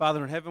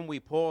Father in heaven, we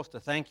pause to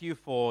thank you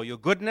for your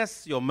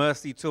goodness, your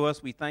mercy to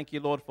us. We thank you,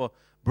 Lord, for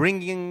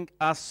bringing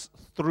us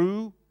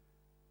through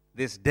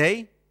this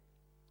day.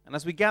 And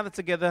as we gather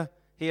together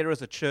here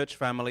as a church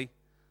family,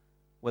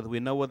 whether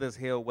we know others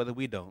here or whether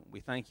we don't,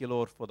 we thank you,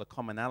 Lord, for the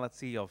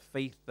commonality of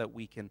faith that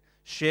we can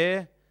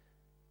share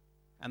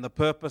and the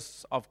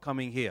purpose of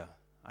coming here.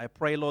 I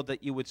pray, Lord,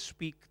 that you would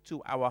speak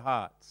to our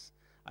hearts.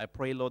 I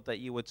pray, Lord, that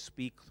you would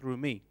speak through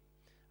me.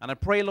 And I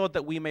pray, Lord,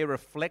 that we may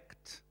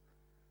reflect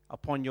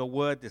upon your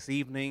word this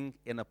evening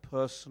in a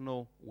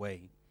personal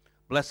way.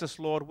 Bless us,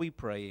 Lord, we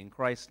pray in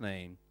Christ's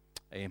name.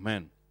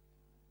 Amen.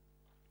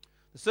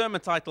 The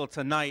sermon title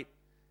tonight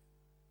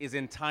is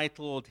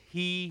entitled,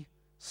 He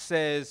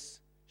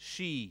Says,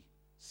 She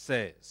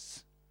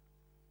Says.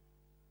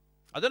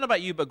 I don't know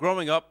about you, but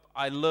growing up,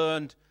 I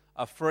learned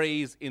a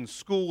phrase in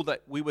school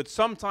that we would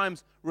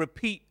sometimes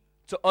repeat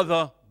to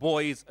other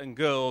boys and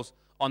girls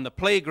on the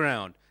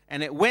playground.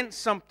 And it went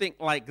something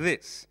like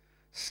this: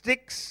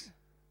 sticks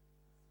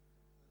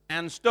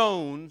and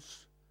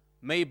stones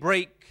may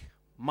break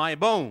my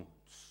bones,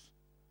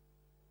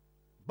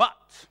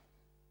 but,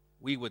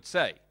 we would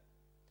say,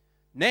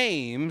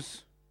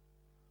 names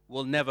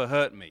will never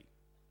hurt me.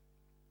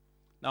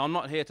 Now, I'm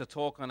not here to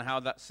talk on how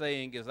that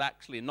saying is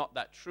actually not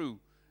that true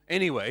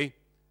anyway,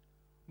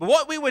 but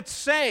what we would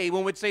say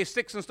when we'd say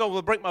sticks and stones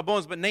will break my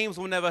bones, but names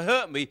will never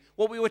hurt me,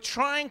 what we were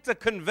trying to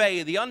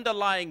convey, the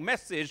underlying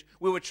message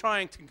we were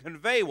trying to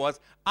convey was,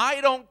 I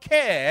don't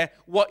care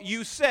what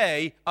you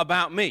say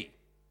about me.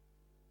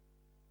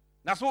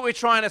 That's what we're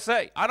trying to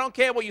say. I don't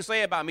care what you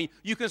say about me.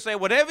 You can say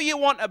whatever you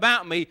want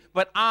about me,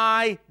 but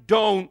I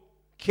don't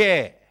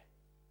care.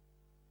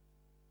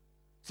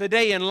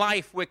 Today in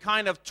life, we're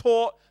kind of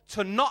taught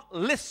to not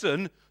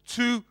listen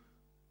to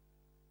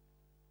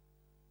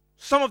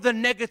some of the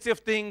negative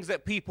things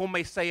that people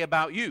may say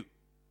about you.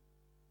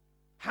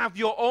 Have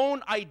your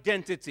own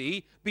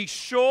identity, be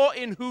sure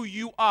in who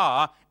you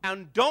are,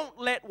 and don't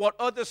let what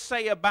others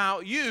say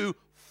about you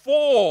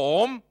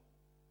form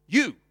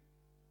you.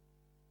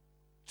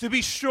 To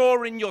be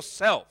sure in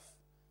yourself,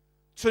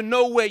 to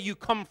know where you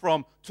come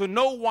from, to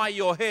know why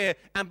you're here,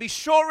 and be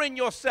sure in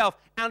yourself,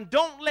 and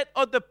don't let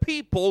other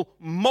people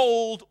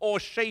mold or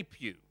shape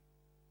you.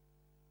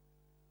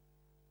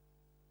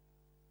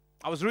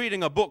 I was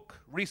reading a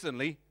book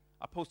recently.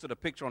 I posted a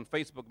picture on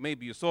Facebook,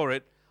 maybe you saw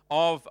it,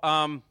 of,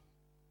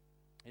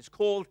 it's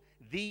called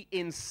The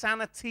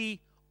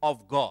Insanity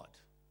of God.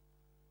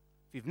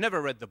 If you've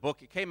never read the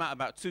book, it came out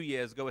about 2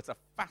 years ago. It's a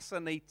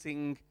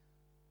fascinating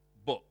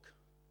book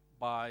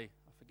by,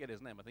 I forget his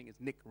name, I think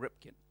it's Nick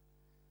Ripkin.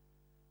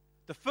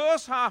 The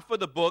first half of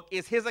the book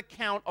is his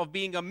account of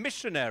being a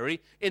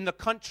missionary in the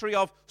country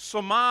of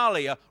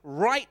Somalia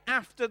right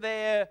after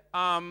their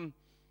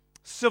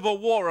civil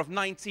war of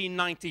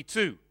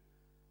 1992.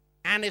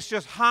 And it's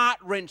just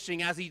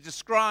heart-wrenching as he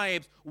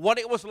describes what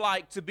it was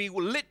like to be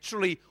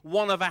literally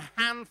one of a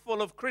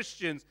handful of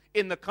Christians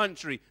in the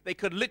country. They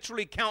could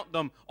literally count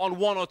them on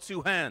one or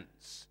two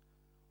hands.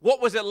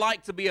 What was it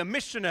like to be a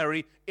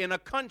missionary in a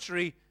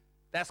country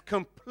that's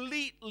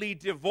completely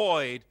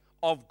devoid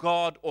of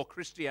God or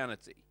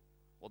Christianity,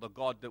 or the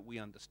God that we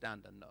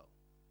understand and know?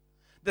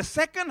 The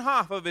second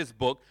half of his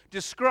book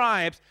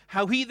describes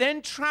how he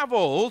then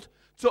traveled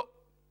to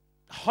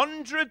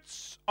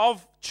hundreds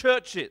of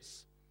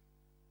churches,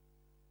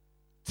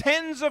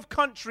 tens of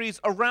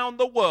countries around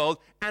the world,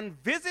 and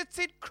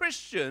visited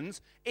Christians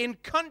in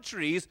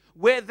countries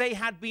where they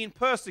had been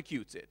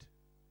persecuted.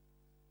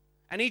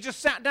 And he just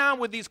sat down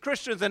with these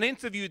Christians and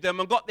interviewed them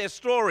and got their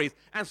stories.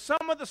 And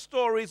some of the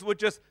stories were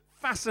just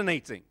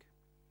fascinating.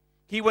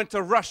 He went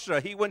to Russia.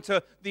 He went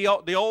to the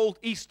old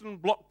Eastern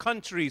Bloc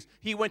countries.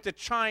 He went to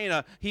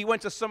China. He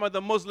went to some of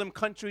the Muslim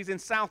countries in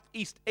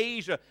Southeast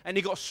Asia. And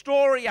he got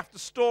story after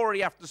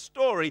story after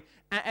story.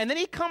 And then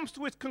he comes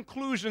to his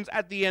conclusions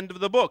at the end of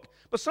the book.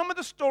 But some of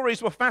the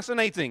stories were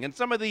fascinating. And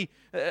some of the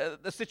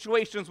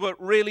situations were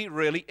really,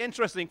 really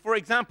interesting. For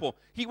example,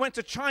 he went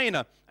to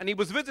China. And he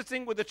was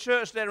visiting with the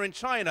church there in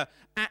China.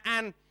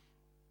 And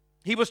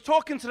he was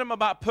talking to them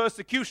about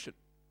persecution.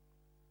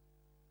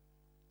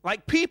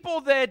 Like,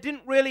 people there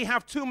didn't really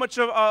have too much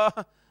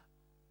of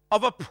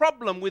a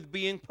problem with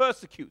being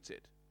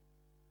persecuted.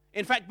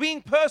 In fact,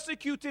 being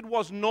persecuted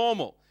was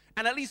normal.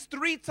 And at least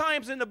 3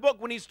 times in the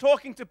book, when he's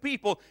talking to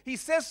people, he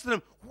says to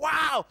them,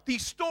 wow,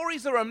 these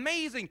stories are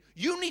amazing.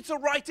 You need to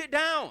write it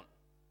down.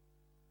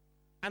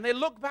 And they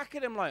look back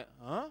at him like,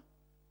 huh?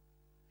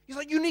 He's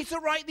like, you need to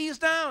write these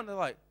down. They're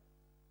like,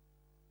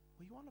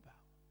 what are you on about?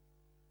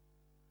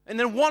 And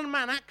then one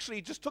man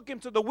actually just took him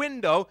to the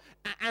window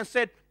and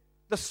said,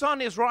 the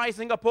sun is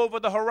rising up over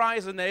the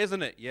horizon there,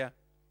 isn't it? Yeah.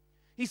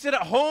 He said,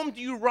 at home,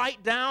 do you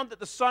write down that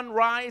the sun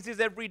rises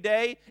every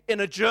day in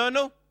a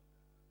journal?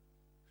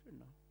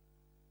 No.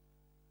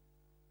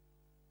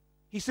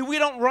 He said, we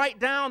don't write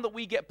down that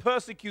we get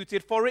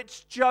persecuted, for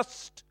it's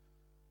just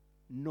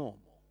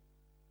normal.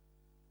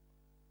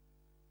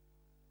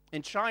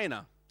 In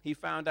China, he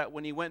found out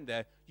when he went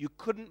there, you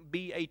couldn't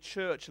be a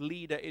church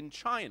leader in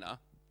China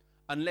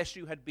unless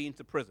you had been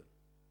to prison.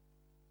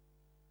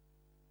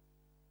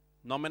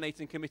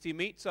 Nominating committee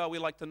meets. We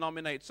like to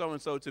nominate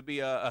so-and-so to be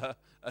a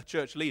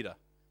church leader.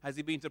 Has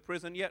he been to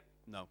prison yet?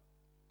 No.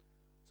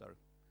 Sorry.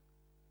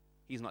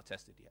 He's not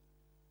tested yet.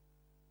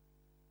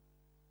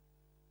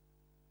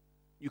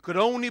 You could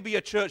only be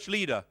a church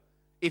leader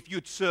if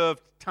you'd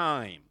served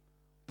time,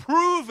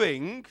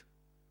 proving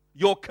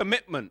your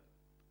commitment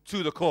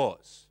to the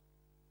cause.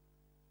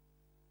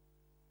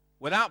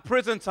 Without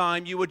prison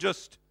time, you were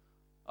just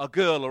a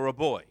girl or a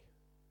boy.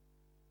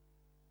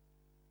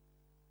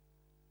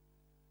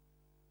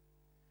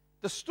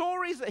 The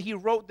stories that he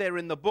wrote there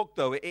in the book,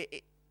 though,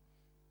 it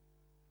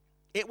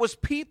was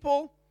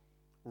people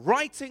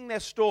writing their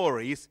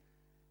stories,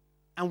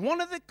 and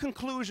one of the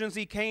conclusions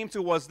he came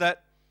to was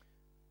that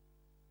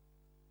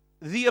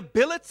the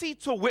ability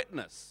to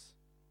witness,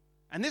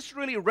 and this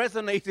really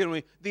resonated with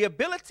me, the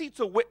ability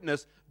to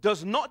witness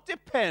does not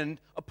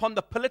depend upon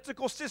the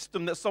political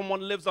system that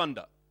someone lives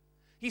under.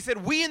 He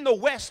said, we in the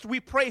West, we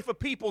pray for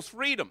people's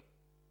freedom.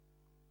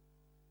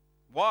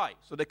 Why?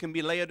 So they can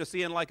be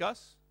Laodicean like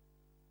us?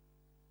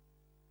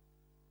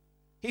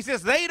 He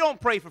says they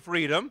don't pray for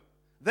freedom,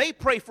 they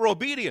pray for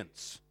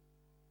obedience.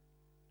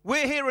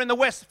 We're here in the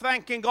West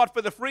thanking God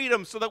for the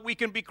freedom so that we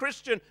can be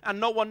Christian and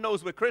no one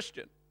knows we're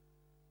Christian.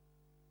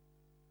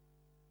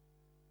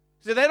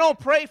 So they don't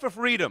pray for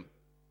freedom.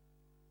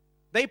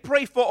 They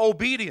pray for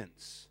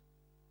obedience.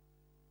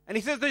 And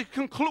he says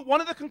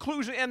one of the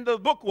conclusions in the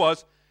book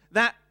was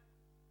that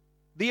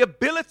the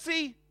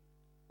ability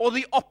or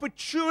the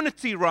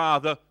opportunity,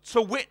 rather,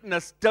 to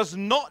witness does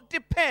not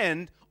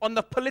depend on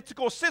the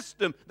political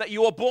system that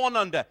you are born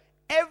under.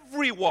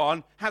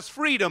 Everyone has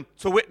freedom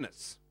to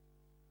witness.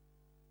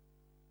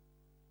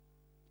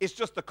 It's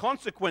just the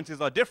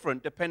consequences are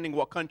different depending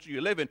what country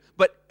you live in.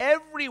 But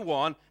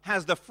everyone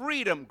has the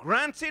freedom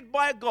granted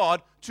by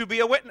God to be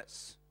a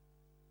witness.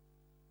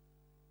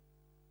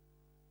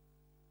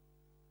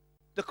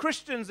 The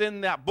Christians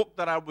in that book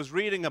that I was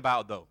reading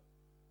about, though,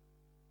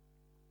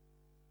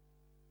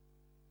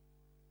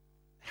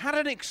 had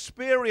an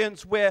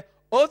experience where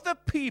other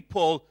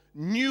people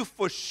knew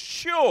for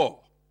sure.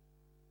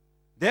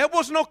 There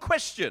was no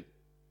question.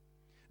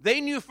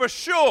 They knew for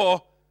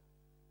sure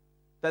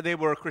that they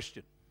were a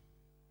Christian.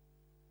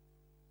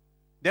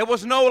 There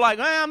was no like,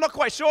 I'm not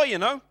quite sure, you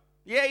know.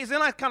 Yeah, he's a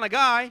nice kind of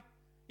guy.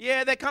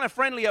 Yeah, they're kind of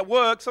friendly at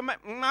work. So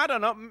I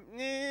don't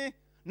know.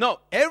 No,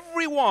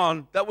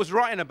 everyone that was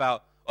writing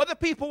about, other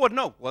people would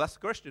know, well, that's a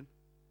Christian.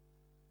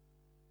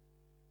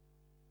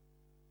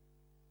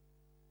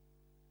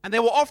 And they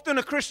were often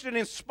a Christian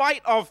in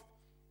spite of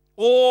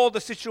all the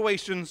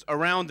situations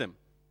around them.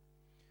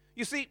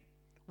 You see,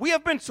 we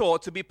have been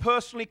taught to be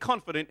personally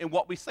confident in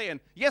what we say. And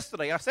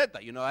yesterday I said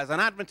that, as an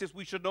Adventist,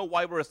 we should know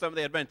why we're a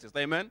Seventh-day Adventist.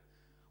 Amen?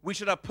 We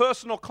should have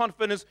personal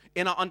confidence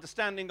in our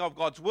understanding of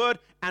God's word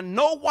and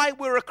know why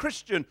we're a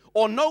Christian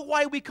or know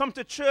why we come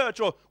to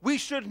church, or we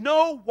should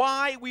know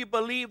why we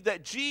believe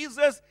that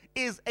Jesus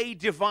is a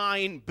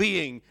divine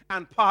being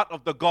and part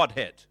of the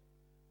Godhead.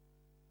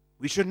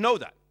 We should know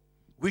that.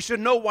 We should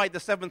know why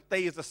the seventh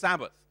day is the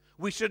Sabbath.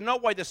 We should know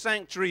why the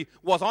sanctuary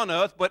was on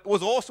earth, but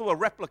was also a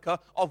replica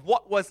of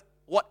what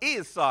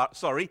is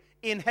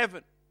in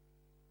heaven.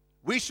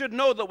 We should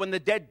know that when the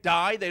dead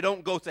die, they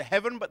don't go to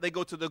heaven, but they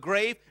go to the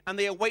grave, and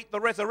they await the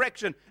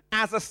resurrection.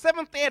 As a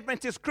Seventh-day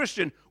Adventist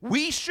Christian,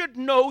 we should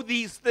know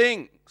these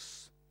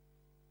things.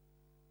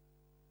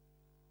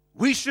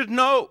 We should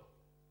know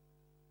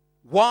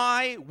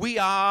why we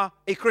are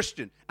a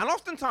Christian. And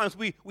oftentimes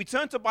we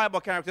turn to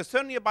Bible characters.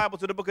 Turn your Bible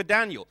to the book of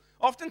Daniel.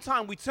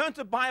 Oftentimes we turn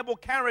to Bible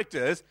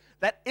characters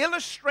that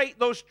illustrate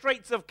those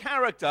traits of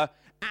character,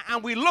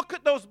 and we look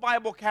at those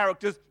Bible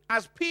characters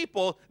as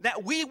people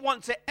that we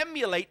want to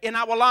emulate in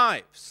our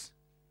lives.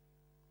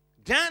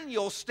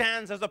 Daniel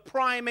stands as a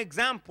prime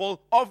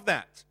example of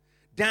that.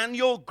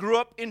 Daniel grew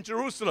up in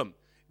Jerusalem.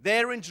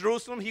 There in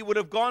Jerusalem, he would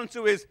have gone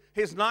to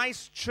his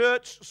nice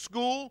church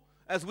school,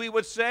 as we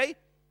would say.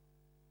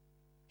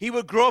 He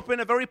would grow up in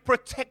a very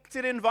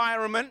protected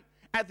environment.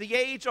 At the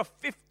age of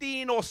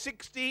 15 or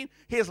 16,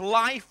 his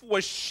life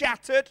was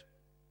shattered.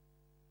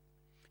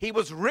 He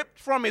was ripped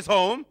from his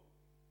home.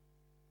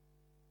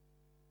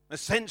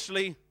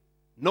 Essentially,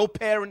 no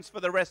parents for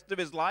the rest of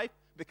his life,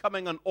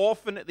 becoming an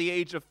orphan at the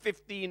age of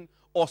 15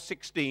 or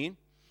 16.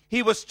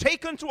 He was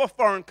taken to a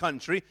foreign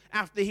country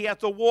after he had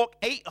to walk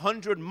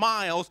 800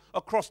 miles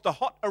across the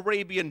hot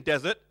Arabian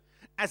desert.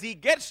 As he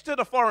gets to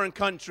the foreign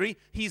country,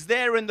 he's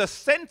there in the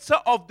center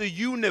of the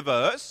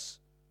universe,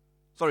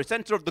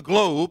 center of the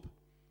globe,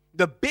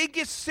 the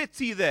biggest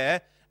city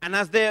there. And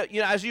as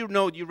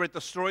you read the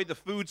story, the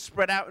food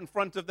spread out in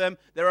front of them.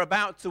 They're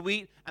about to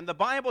eat. And the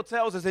Bible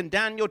tells us in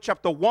Daniel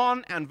chapter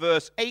 1 and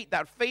verse 8,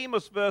 that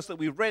famous verse that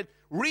we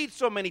read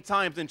so many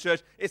times in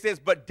church, it says,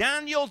 but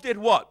Daniel did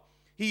what?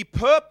 He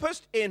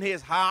purposed in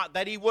his heart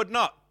that he would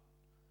not.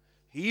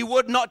 He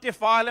would not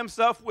defile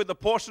himself with a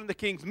portion of the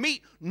king's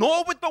meat,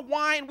 nor with the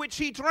wine which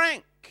he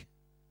drank.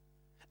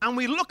 And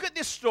we look at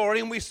this story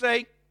and we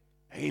say,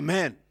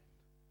 amen.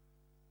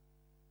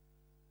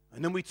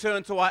 And then we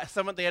turn to our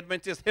Seventh-day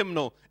Adventist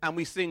hymnal and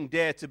we sing,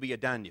 Dare to be a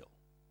Daniel.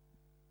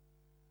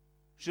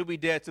 Should we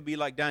dare to be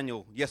like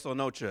Daniel? Yes or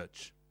no,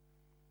 church?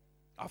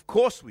 Of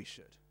course we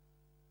should.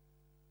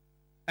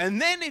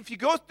 And then if you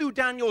go through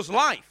Daniel's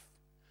life,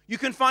 you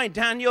can find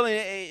Daniel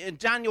in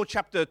Daniel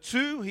chapter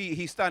 2.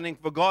 He's standing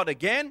for God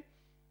again.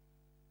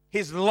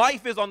 His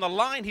life is on the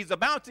line. He's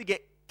about to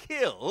get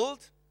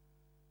killed.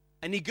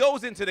 And he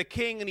goes into the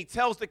king and he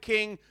tells the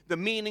king the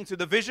meaning to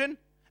the vision.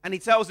 And he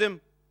tells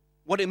him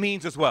what it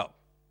means as well.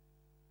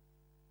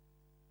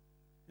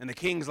 And the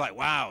king's like,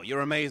 wow,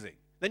 you're amazing.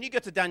 Then you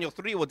get to Daniel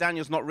 3. Well,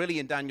 Daniel's not really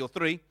in Daniel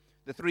 3.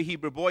 The 3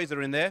 Hebrew boys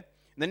are in there.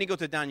 And then you go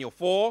to Daniel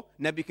 4.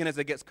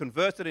 Nebuchadnezzar gets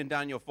converted in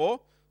Daniel 4,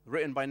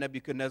 written by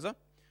Nebuchadnezzar.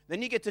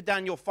 Then you get to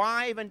Daniel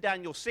 5 and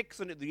Daniel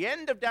 6, and at the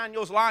end of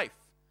Daniel's life.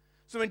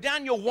 So in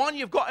Daniel 1,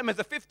 you've got him as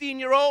a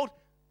 15-year-old,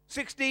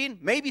 16,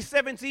 maybe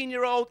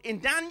 17-year-old. In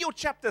Daniel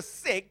chapter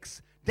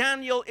 6,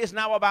 Daniel is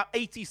now about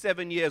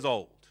 87 years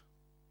old.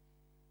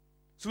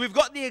 So we've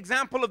got the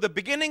example of the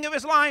beginning of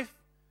his life,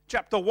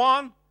 chapter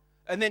 1,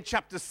 and then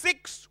chapter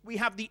 6, we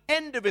have the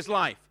end of his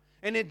life.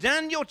 And in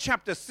Daniel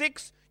chapter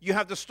 6, you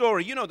have the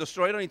story. You know the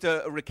story. I don't need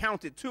to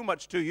recount it too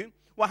much to you.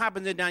 What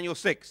happens in Daniel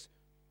 6?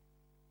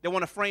 They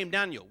want to frame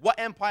Daniel. What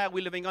empire are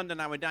we living under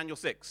now in Daniel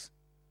 6?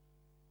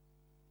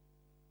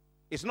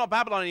 It's not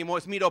Babylon anymore.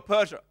 It's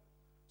Medo-Persia.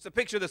 So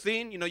picture the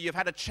scene. You know, you've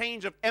had a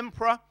change of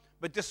emperor,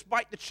 but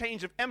despite the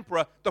change of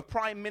emperor, the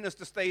prime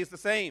minister stays the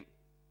same.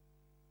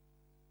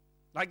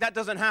 Like, that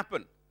doesn't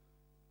happen.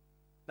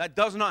 That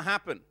does not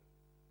happen.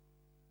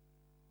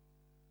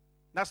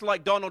 That's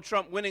like Donald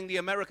Trump winning the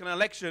American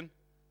election,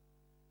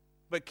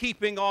 but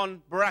keeping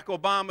on Barack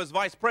Obama's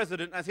vice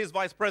president as his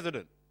vice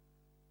president.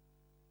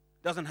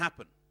 Doesn't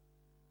happen.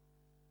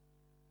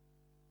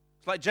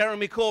 It's like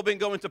Jeremy Corbyn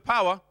going to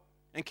power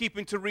and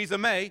keeping Theresa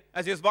May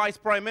as his vice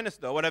prime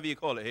minister, or whatever you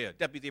call it here,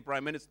 deputy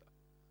prime minister.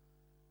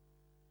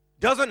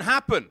 Doesn't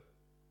happen.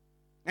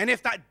 And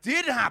if that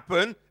did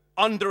happen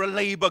under a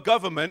Labour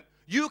government,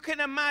 you can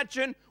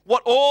imagine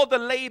what all the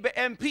Labour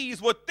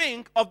MPs would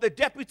think of the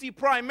deputy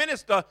prime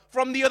minister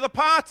from the other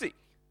party.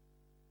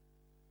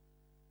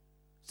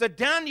 So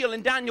Daniel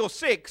in Daniel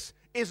 6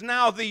 is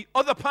now the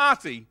other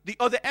party, the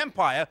other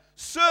empire,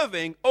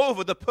 serving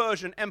over the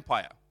Persian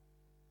Empire.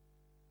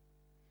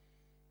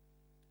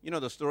 You know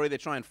the story, they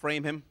try and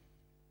frame him.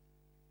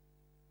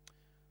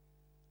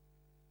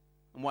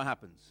 And what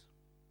happens?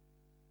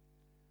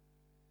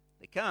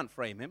 They can't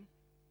frame him.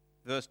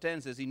 Verse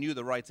 10 says he knew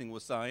the writing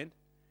was signed.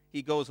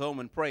 He goes home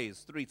and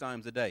prays 3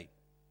 times a day.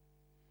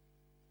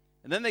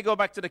 And then they go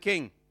back to the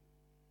king.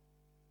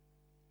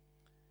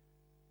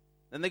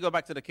 Then they go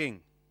back to the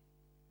king.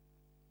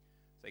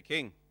 Say,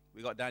 King,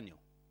 we got Daniel.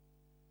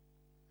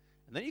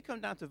 And then you come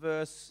down to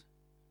verse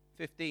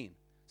 15. It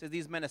says,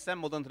 these men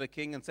assembled unto the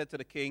king and said to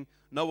the king,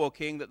 know, O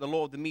king, that the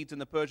law of the Medes and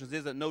the Persians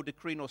is that no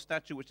decree nor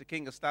statute which the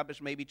king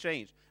established may be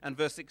changed. And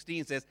verse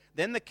 16 says,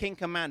 then the king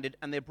commanded,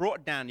 and they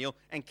brought Daniel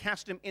and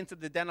cast him into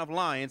the den of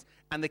lions.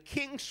 And the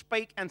king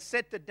spake and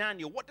said to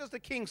Daniel, what does the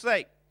king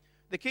say?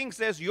 The king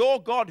says,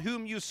 your God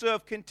whom you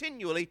serve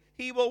continually,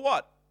 he will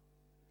what?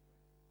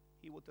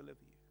 He will deliver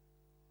you.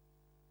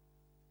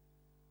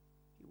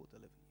 He will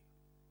deliver you.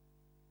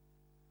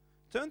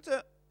 Turn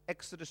to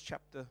Exodus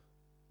chapter,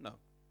 no.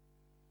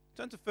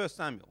 Turn to 1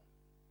 Samuel.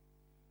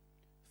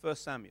 1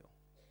 Samuel.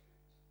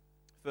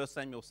 1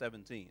 Samuel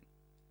 17.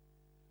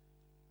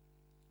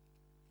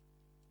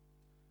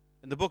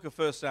 In the book of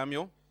 1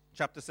 Samuel,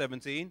 chapter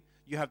 17,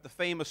 you have the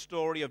famous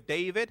story of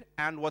David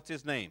and what's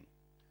his name?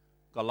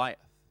 Goliath.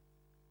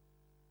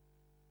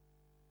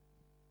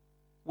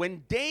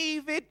 When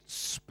David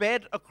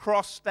sped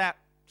across that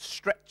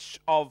stretch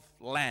of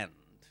land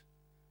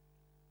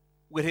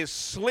with his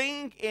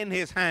sling in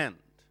his hand,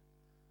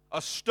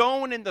 a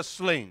stone in the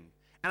sling,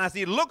 and as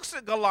he looks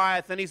at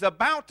Goliath and he's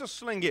about to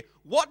sling it,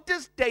 what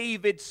does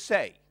David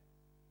say?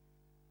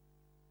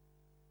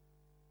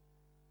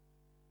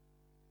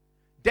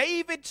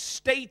 David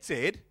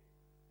stated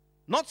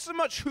not so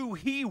much who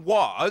he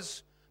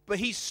was, but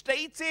he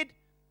stated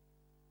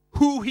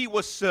who he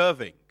was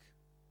serving.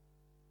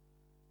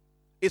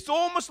 It's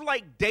almost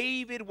like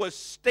David was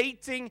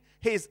stating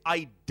his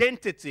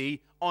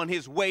identity on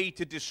his way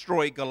to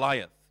destroy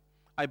Goliath.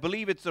 I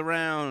believe it's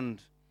around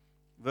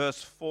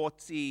verse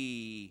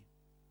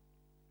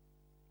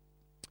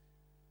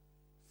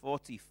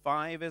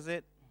 45, is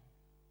it?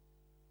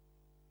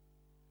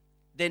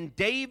 Then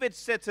David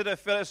said to the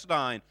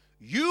Philistine,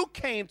 you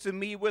came to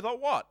me with a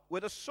what?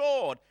 With a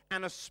sword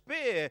and a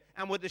spear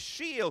and with a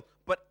shield,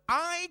 but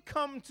I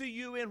come to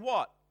you in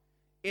what?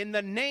 In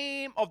the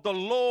name of the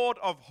Lord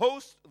of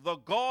hosts, the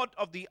God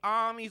of the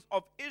armies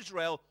of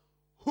Israel,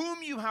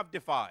 whom you have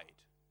defied.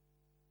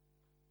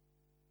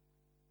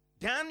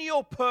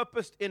 Daniel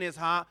purposed in his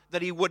heart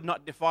that he would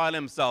not defile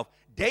himself.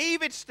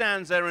 David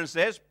stands there and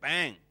says,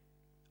 bang,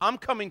 I'm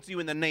coming to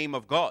you in the name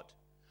of God.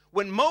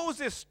 When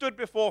Moses stood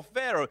before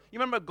Pharaoh, you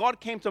remember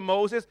God came to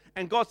Moses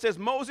and God says,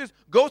 Moses,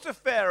 go to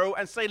Pharaoh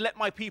and say, let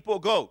my people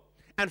go.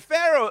 And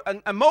Pharaoh,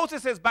 and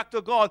Moses says back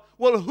to God,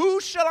 well, who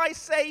shall I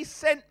say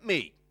sent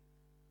me?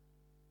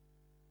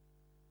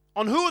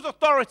 On whose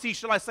authority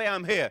shall I say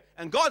I'm here?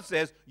 And God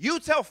says, you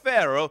tell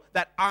Pharaoh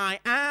that I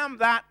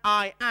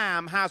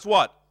am has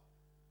what?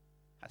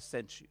 Has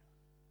sent you.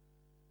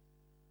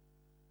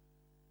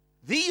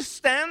 These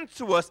stand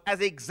to us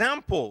as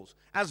examples,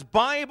 as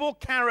Bible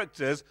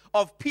characters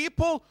of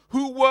people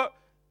who were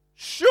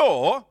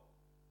sure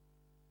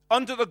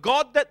under the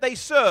God that they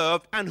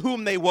served and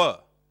whom they were.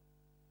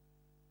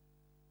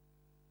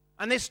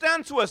 And they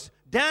stand to us.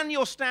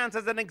 Daniel stands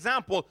as an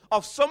example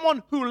of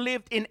someone who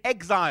lived in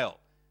exile.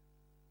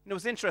 You know,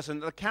 it's interesting,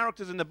 the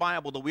characters in the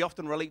Bible that we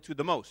often relate to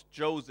the most,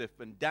 Joseph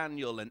and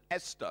Daniel and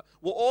Esther,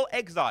 were all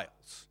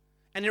exiles.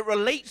 And it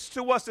relates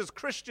to us as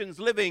Christians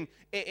living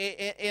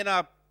in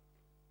a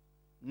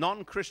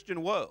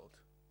non-Christian world.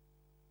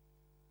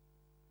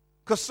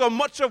 Because so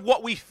much of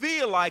what we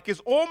feel like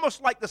is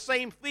almost like the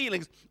same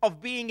feelings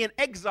of being in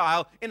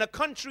exile in a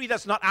country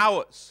that's not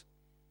ours.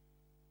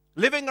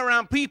 Living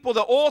around people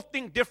that all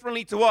think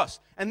differently to us.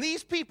 And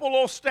these people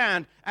all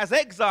stand as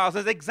exiles,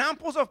 as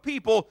examples of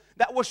people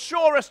that were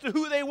sure as to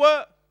who they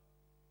were.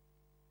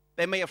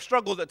 They may have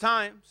struggled at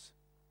times.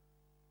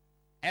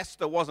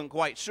 Esther wasn't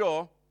quite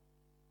sure.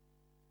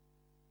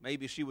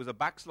 Maybe she was a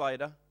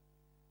backslider.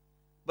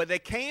 But there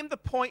came the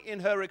point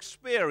in her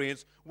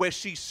experience where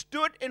she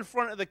stood in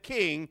front of the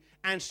king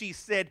and she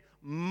said,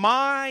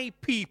 my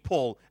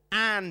people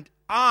and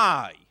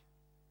I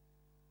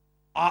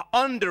are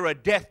under a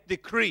death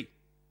decree,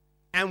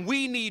 and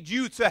we need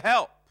you to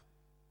help.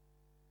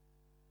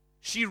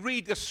 She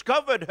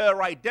rediscovered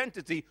her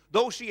identity,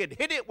 though she had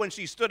hid it when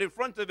she stood in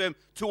front of him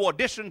to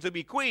audition to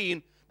be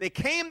queen. There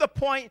came the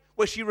point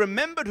where she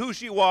remembered who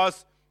she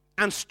was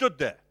and stood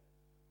there.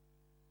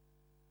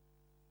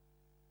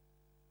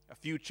 A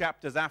few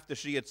chapters after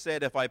she had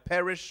said, if I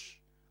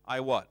perish, I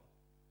what?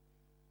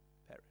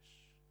 Perish.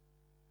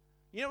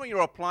 You know when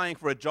you're applying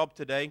for a job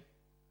today,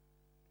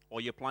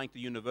 or you're applying to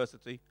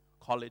university,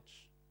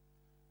 college,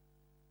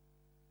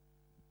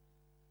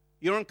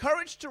 you're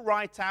encouraged to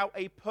write out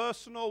a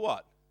personal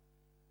what?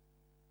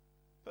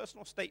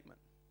 Personal statement.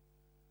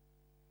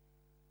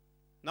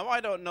 Now,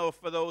 I don't know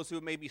for those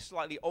who may be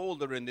slightly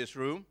older in this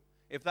room,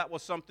 if that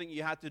was something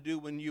you had to do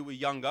when you were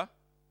younger.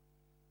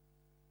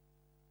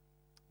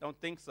 Don't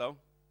think so.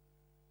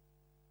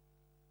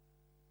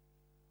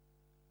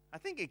 I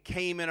think it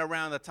came in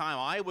around the time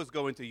I was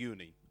going to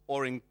uni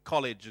or in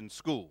college and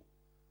school.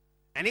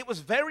 And it was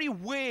very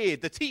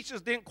weird. The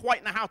teachers didn't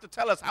quite know how to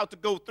tell us how to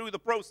go through the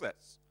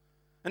process.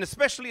 And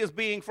especially as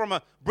being from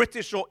a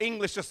British or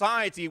English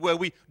society where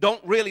we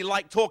don't really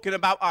like talking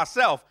about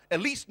ourselves, at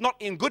least not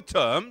in good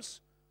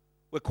terms.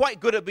 We're quite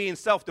good at being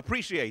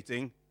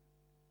self-depreciating,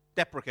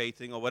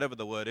 deprecating, or whatever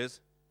the word is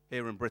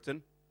here in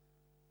Britain.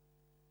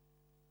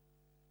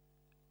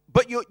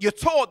 But you're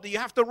taught that you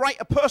have to write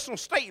a personal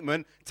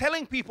statement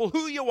telling people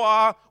who you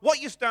are, what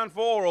you stand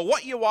for, or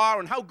what you are,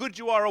 and how good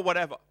you are, or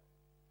whatever.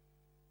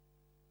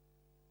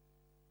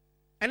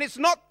 And it's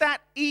not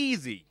that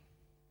easy.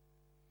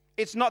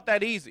 It's not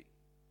that easy.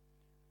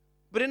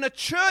 But in a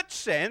church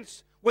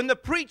sense, when the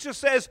preacher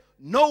says,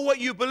 know what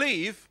you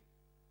believe,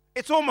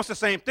 it's almost the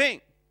same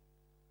thing.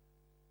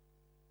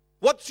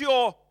 What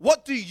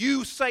do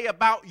you say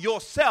about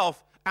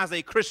yourself as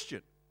a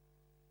Christian?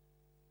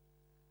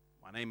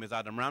 My name is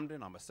Adam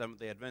Ramdin. I'm a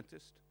Seventh-day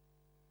Adventist.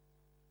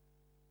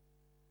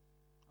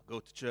 I go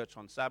to church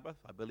on Sabbath.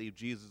 I believe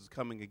Jesus is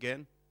coming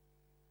again.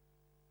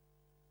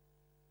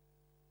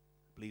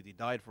 I believe he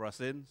died for our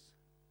sins.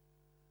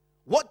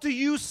 What do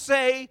you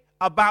say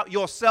about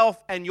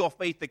yourself and your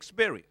faith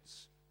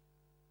experience?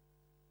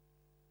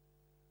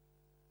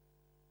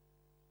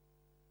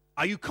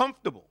 Are you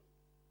comfortable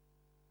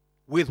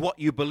with what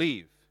you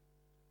believe?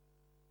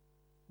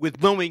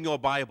 With knowing your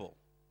Bible?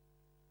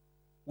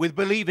 With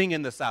believing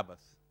in the Sabbath?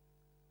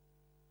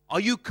 Are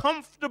you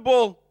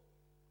comfortable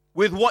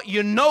with what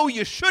you know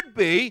you should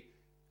be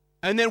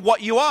and then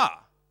what you are?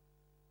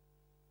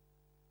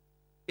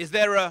 Is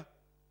there a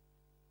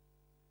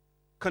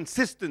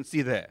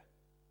consistency there?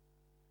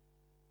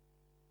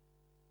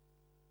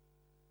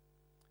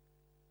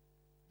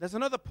 There's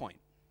another point.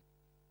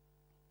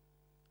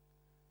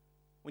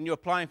 When you're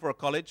applying for a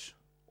college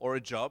or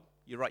a job,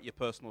 you write your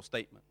personal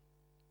statement.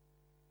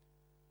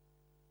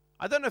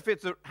 I don't know if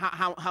it's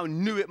how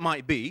new it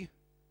might be,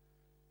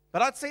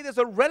 but I'd say there's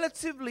a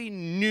relatively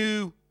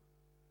new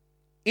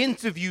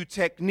interview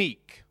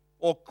technique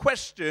or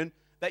question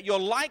that you're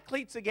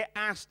likely to get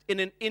asked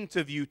in an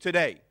interview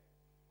today,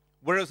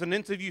 whereas an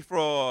interview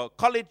for a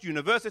college,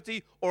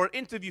 university, or an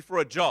interview for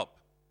a job.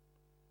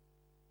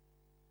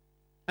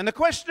 And the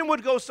question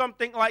would go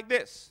something like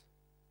this.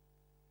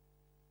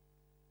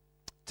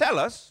 Tell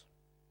us,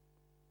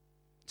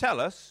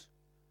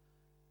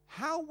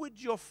 how would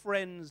your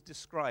friends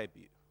describe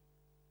you?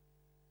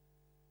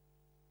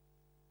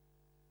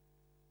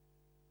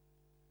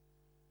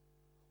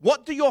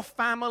 What do your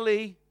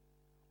family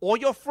or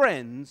your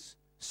friends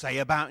say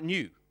about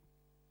you?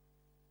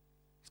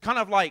 It's kind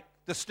of like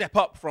the step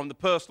up from the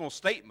personal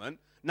statement.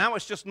 Now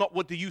it's just not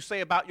what do you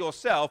say about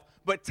yourself,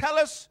 but tell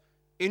us,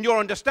 in your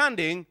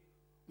understanding,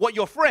 what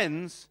your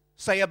friends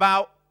say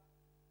about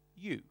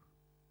you.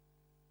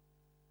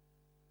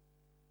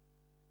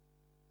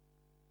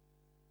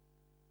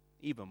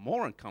 even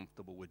more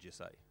uncomfortable, would you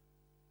say?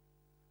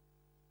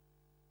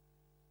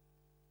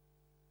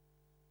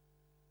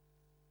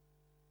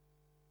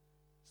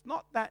 It's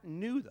not that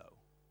new, though.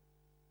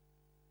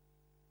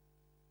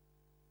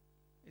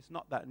 It's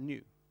not that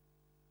new.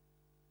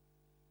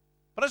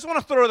 But I just want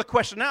to throw the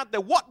question out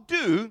there. What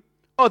do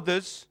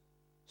others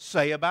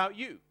say about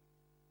you?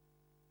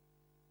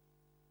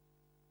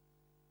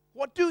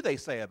 What do they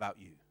say about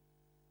you?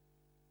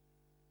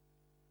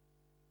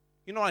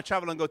 You know, I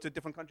travel and go to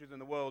different countries in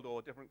the world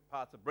or different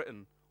parts of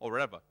Britain or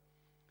wherever.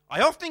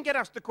 I often get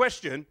asked the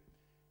question,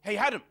 hey,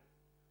 Adam,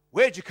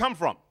 where'd you come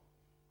from?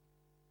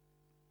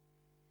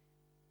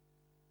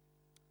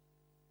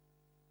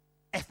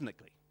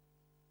 Ethnically.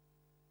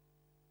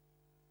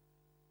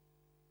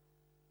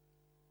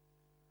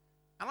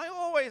 And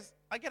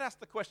I get asked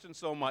the question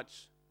so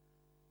much,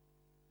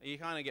 you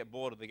kind of get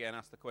bored of getting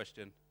asked the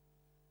question.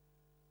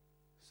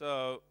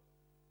 So,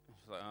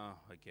 it's like, oh,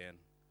 again.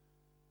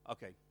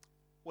 Okay,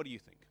 what do you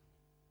think?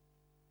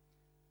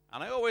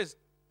 And I always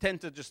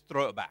tend to just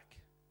throw it back.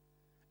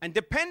 And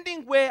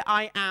depending where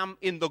I am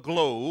in the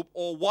globe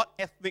or what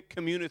ethnic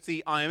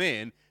community I'm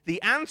in,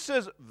 the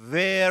answers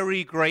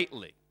vary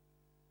greatly.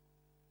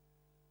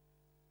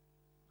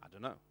 I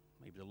don't know.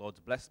 Maybe the Lord's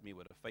blessed me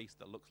with a face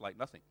that looks like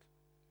nothing.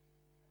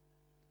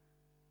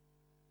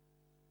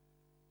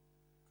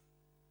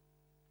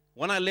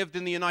 When I lived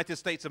in the United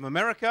States of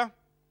America,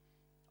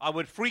 I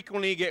would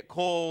frequently get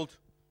called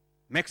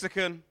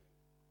Mexican,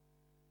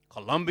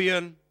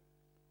 Colombian,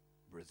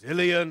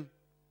 Brazilian,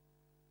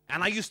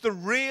 and I used to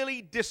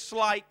really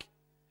dislike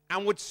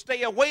and would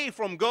stay away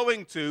from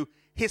going to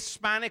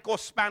Hispanic or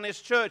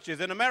Spanish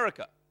churches in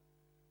America.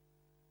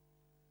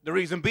 The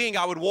reason being,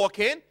 I would walk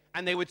in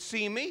and they would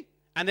see me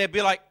and they'd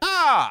be like,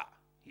 ah,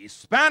 he's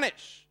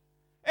Spanish.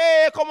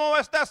 Hey, ¿cómo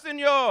está,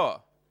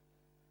 señor?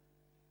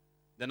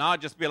 Then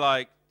I'd just be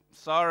like,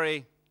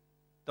 sorry,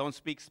 don't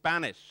speak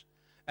Spanish.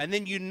 And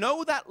then you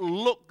know that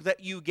look that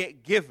you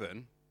get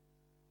given,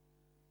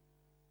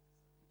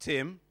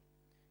 Tim,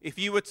 if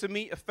you were to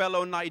meet a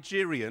fellow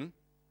Nigerian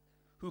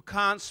who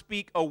can't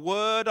speak a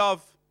word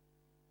of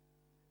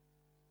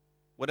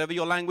whatever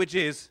your language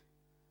is,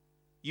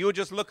 you would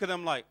just look at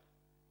them like,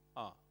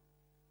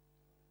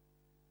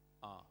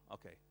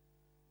 okay.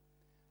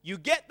 You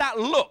get that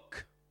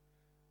look.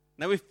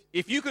 Now,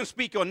 if you can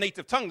speak your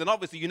native tongue, then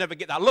obviously you never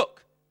get that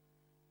look.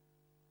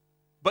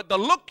 But the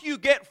look you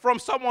get from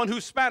someone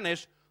who's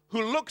Spanish,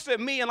 who looks at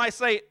me and I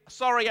say,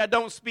 sorry, I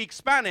don't speak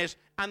Spanish,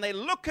 and they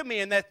look at me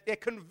and they're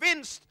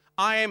convinced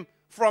I am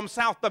from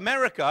South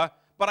America,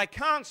 but I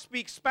can't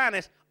speak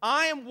Spanish,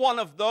 I am one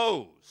of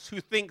those who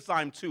thinks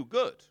I'm too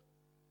good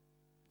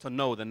to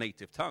know the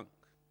native tongue.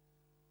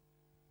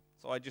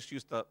 So I just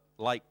used to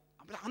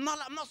I'm not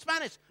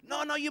Spanish.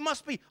 No, you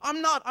must be.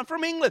 I'm not. I'm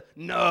from England.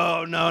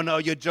 No,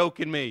 you're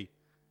joking me.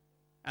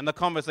 And the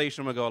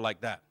conversation would go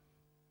like that.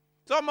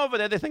 So I'm over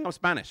there, they think I'm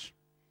Spanish.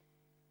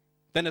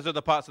 Then there's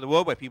other parts of the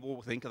world where people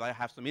will think that I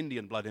have some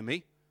Indian blood in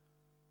me.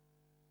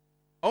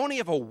 Only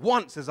ever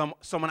once has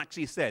someone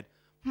actually said,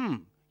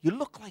 you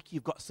look like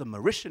you've got some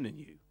Mauritian in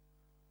you.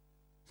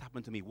 It's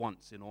happened to me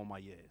once in all my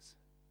years.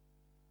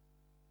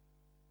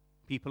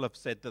 People have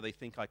said that they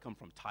think I come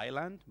from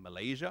Thailand,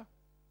 Malaysia.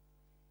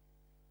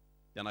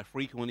 Then I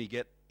frequently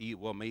get,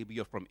 well, maybe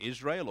you're from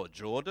Israel or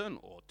Jordan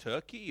or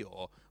Turkey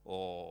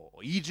or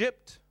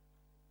Egypt.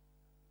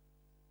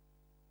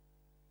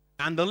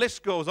 And the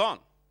list goes on.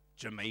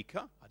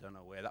 Jamaica, I don't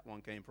know where that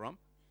one came from.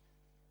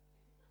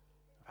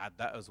 I've had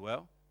that as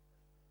well.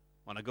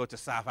 When I go to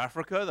South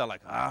Africa, they're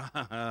like,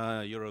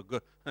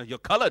 you're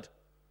colored.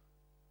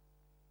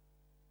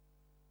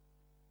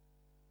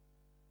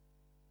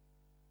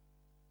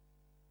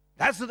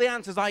 That's the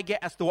answers I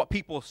get as to what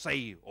people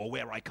say or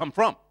where I come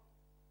from.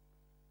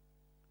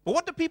 But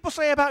what do people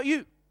say about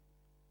you?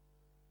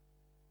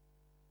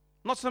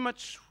 Not so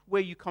much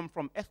where you come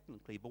from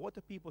ethnically, but what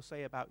do people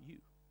say about you?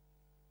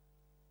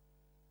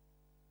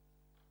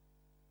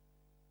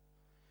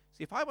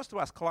 See, if I was to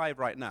ask Clive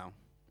right now,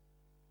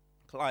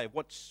 Clive,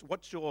 what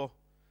would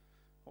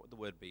the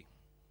word be?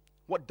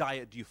 What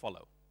diet do you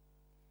follow?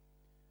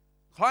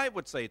 Clive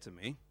would say to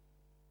me,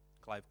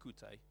 Clive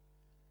Kute,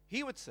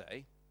 he would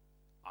say,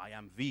 I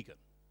am vegan.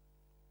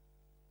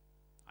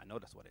 I know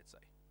that's what he'd say.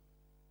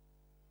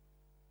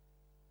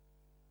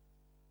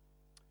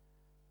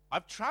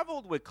 I've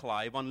traveled with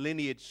Clive on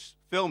lineage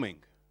filming.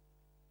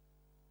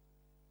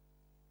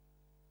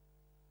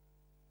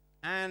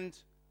 And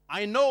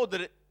I know that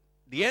at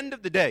the end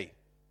of the day,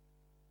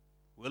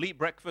 we'll eat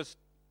breakfast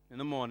in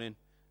the morning,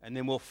 and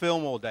then we'll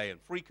film all day. And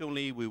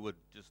frequently, we would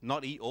just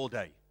not eat all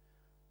day.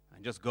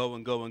 And just go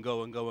and go and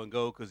go and go and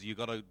go, because you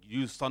got to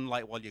use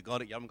sunlight while you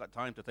got it. You haven't got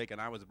time to take an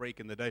hour's break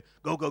in the day.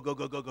 Go.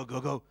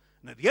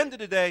 And at the end of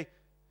the day,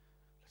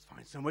 let's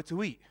find somewhere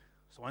to eat.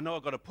 So I know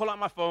I've got to pull out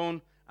my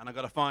phone, and I've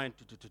got to find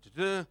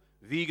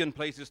vegan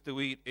places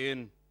to eat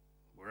in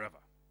wherever.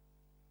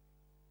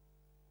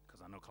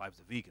 Because I know Clive's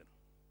a vegan.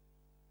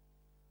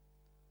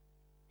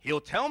 He'll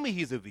tell me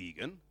he's a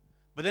vegan,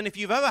 but then if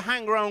you've ever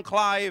hung around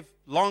Clive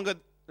longer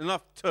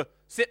enough to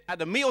sit at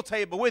the meal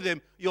table with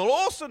him, you'll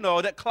also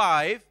know that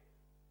Clive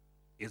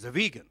is a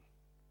vegan.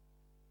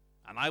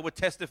 And I would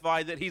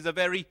testify that he's a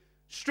very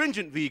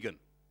stringent vegan.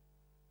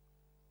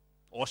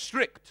 Or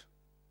strict.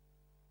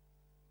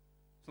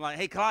 It's like,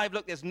 hey, Clive,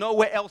 look, there's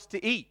nowhere else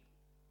to eat.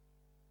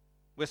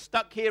 We're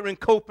stuck here in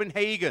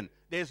Copenhagen.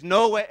 There's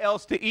nowhere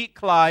else to eat,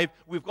 Clive.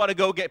 We've got to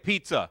go get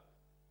pizza.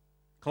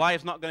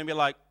 Clive's not going to be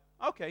like,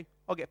 okay,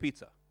 I'll get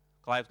pizza.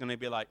 Clive's going to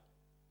be like,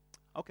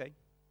 okay,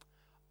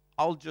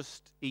 I'll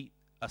just eat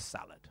a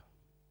salad.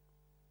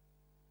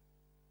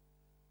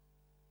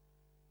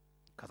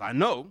 Because I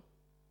know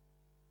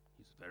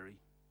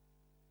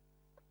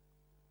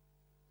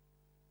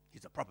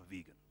he's a proper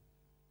vegan.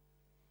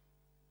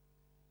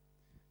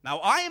 Now,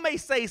 I may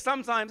say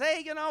sometimes,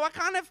 hey, I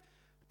kind of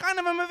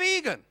am a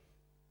vegan.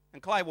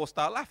 And Clive will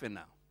start laughing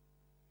now.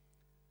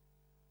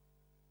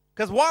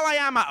 Because while I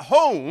am at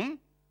home,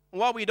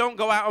 while we don't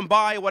go out and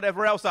buy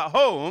whatever else at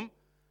home,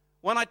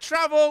 when I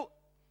travel,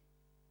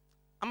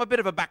 I'm a bit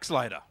of a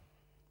backslider.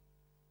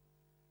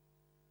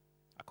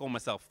 I call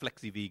myself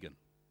flexi vegan.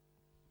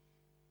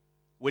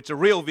 Which a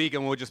real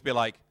vegan will just be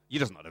like, you're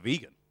just not a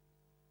vegan.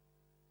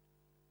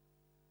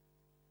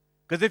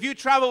 Because if you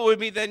travel with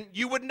me, then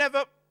you would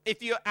never,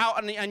 if you're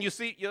out and you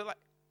see, you're like,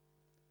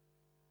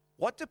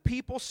 what do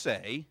people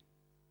say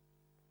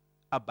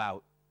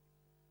about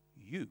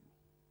you?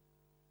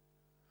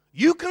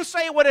 You can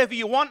say whatever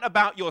you want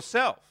about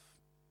yourself.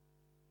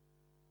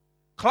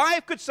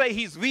 Clive could say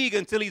he's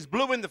vegan till he's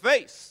blue in the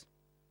face.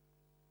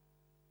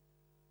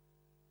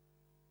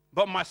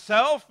 But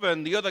myself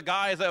and the other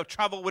guys that have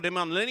traveled with him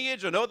on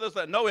lineage and others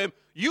that know him,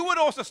 you would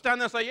also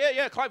stand there and say,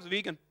 yeah, Clive's a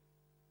vegan.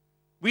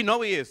 We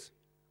know he is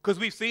because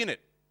we've seen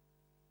it.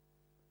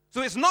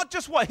 So it's not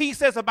just what he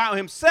says about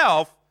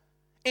himself.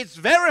 It's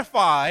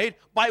verified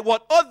by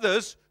what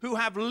others who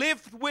have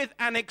lived with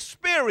and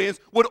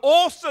experienced would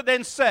also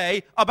then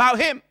say about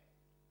him.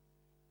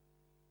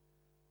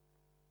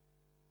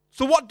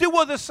 So what do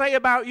others say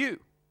about you?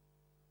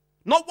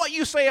 Not what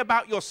you say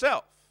about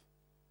yourself.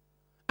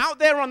 Out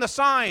there on the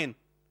sign,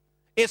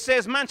 it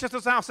says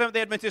Manchester South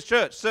Seventh-day Adventist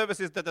Church,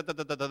 services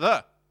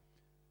da-da-da-da-da-da.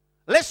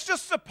 Let's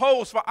just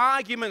suppose, for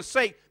argument's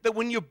sake, that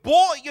when you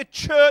bought your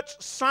church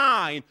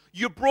sign,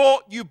 you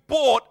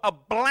bought a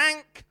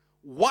blank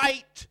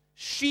white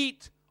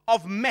sheet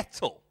of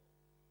metal.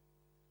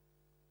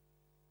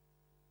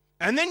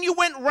 And then you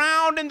went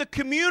round in the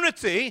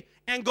community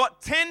and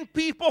got 10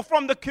 people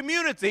from the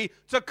community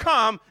to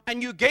come,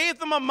 and you gave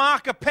them a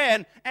marker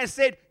pen and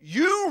said,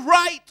 you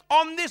write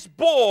on this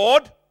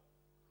board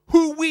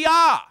who we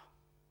are.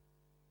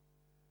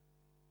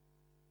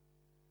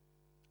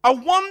 I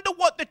wonder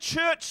what the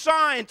church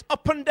signs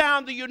up and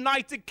down the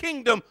United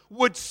Kingdom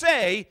would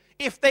say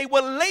if they were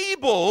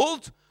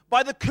labeled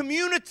by the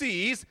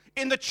communities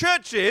in the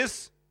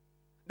churches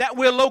that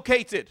we're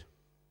located.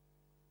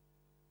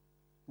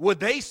 Would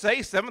they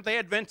say Seventh-day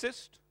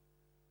Adventist?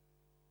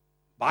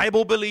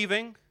 Bible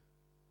believing?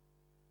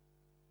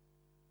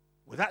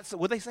 Would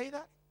they say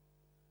that?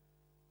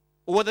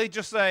 Or would they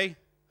just say,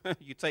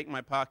 you take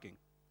my parking?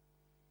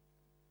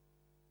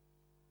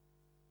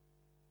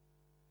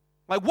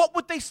 Like, what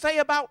would they say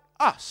about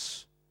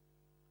us?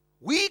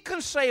 We can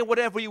say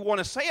whatever you want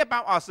to say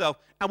about ourselves,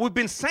 and we've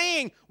been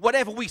saying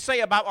whatever we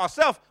say about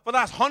ourselves for the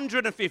last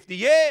 150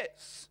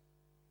 years.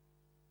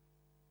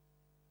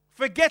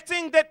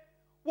 Forgetting that,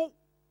 well,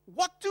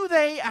 what do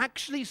they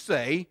actually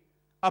say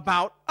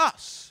about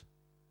us?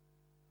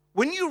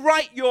 When you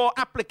write your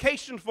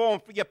application form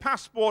for your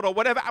passport or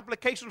whatever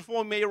application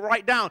form you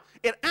write down,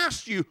 it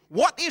asks you,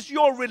 what is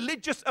your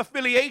religious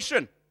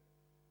affiliation?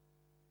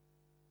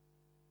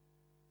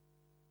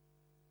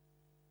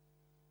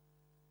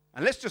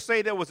 And let's just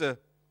say there was a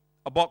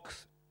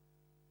box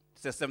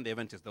that says Seventh-day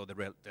Adventist, though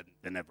there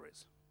never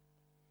is.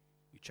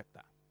 You check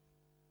that.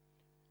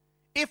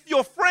 If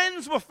your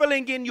friends were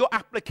filling in your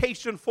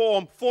application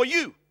form for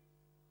you,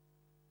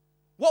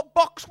 what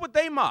box would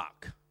they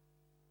mark?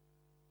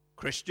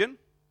 Christian?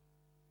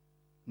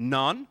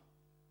 None?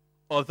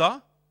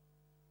 Other?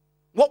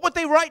 What would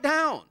they write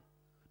down?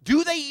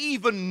 Do they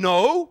even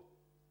know?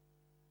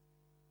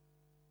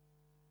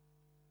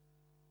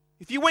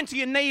 If you went to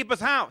your neighbor's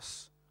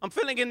house, I'm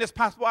filling in this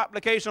passport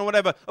application or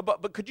whatever,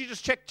 but could you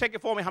just check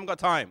it for me? I haven't got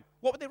time.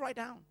 What would they write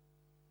down?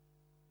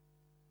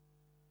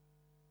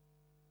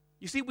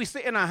 You see, we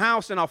sit in our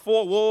house, in our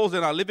four walls,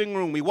 in our living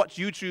room. We watch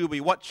YouTube. We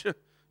watch,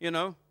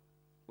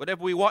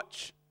 whatever we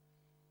watch.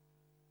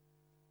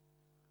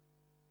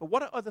 But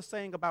what are others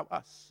saying about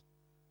us?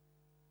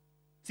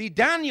 See,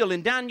 Daniel,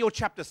 in Daniel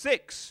chapter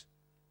 6,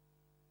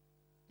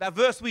 that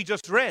verse we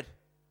just read,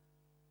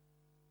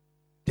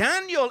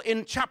 Daniel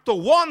in chapter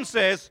 1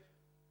 says,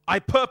 I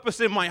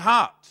purpose in my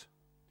heart.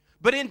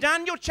 But in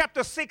Daniel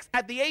chapter 6,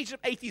 at the age of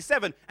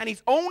 87, and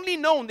he's only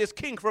known this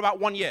king for about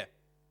 1 year.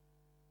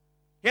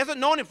 He hasn't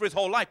known him for his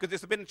whole life because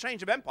there's been a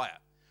change of empire.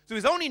 So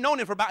he's only known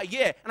him for about a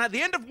year. And at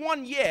the end of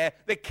 1 year,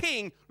 the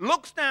king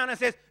looks down and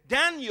says,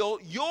 Daniel,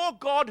 your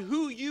God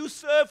who you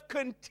serve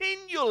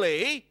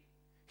continually,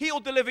 he'll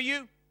deliver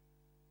you.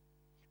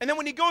 And then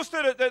when he goes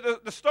to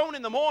the stone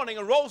in the morning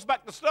and rolls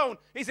back the stone,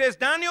 he says,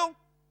 Daniel,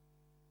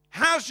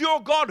 has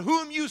your God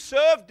whom you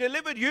serve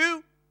delivered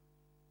you?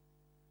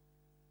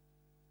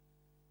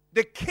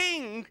 The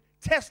king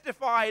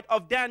testified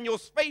of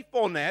Daniel's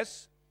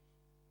faithfulness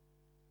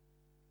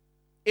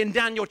in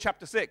Daniel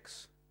chapter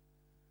 6.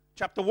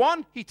 Chapter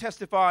 1, he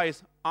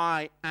testifies,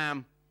 I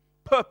am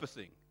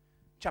purposing.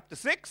 Chapter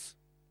 6,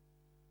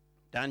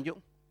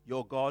 Daniel,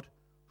 your God,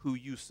 who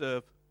you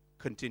serve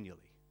continually.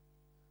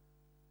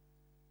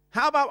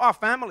 How about our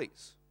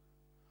families?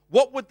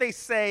 What would they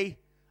say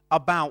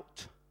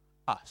about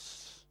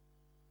us?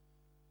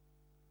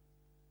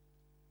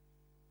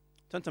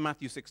 Turn to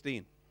Matthew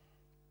 16.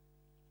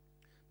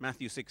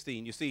 Matthew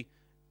 16. You see,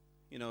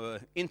 an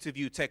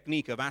interview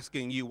technique of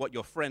asking you what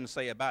your friends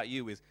say about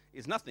you is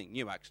nothing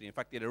new, actually. In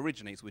fact, it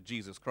originates with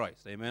Jesus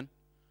Christ. Amen?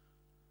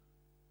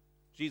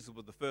 Jesus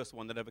was the first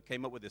one that ever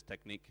came up with this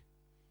technique.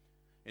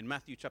 In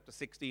Matthew chapter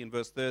 16,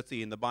 verse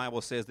 13, the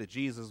Bible says that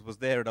Jesus was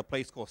there at a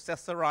place called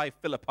Caesarea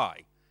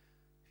Philippi.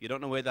 If you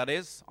don't know where that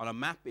is, on a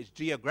map, it's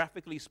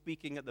geographically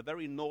speaking at the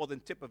very northern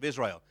tip of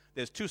Israel.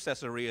 There's 2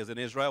 Caesareas in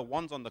Israel.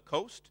 One's on the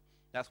coast.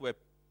 That's where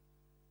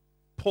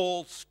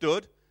Paul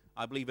stood,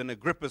 I believe, in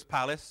Agrippa's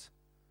palace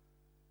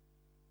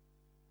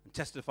and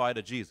testified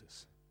to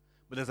Jesus.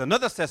 But there's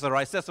another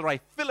Caesarea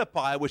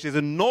Philippi, which is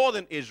in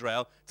northern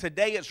Israel.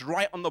 Today it's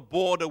right on the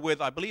border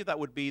with, I believe that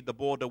would be the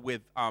border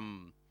with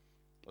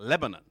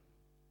Lebanon.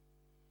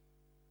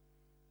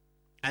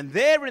 And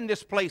there in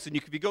this place, and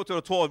if you go to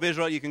a tour of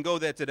Israel, you can go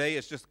there today.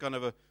 It's just kind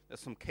of there's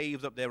some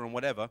caves up there and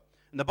whatever.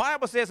 And the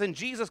Bible says, and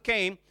Jesus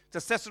came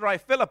to Caesarea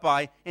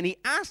Philippi, and he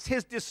asked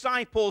his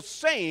disciples,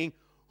 saying,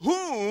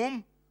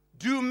 whom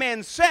do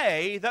men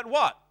say that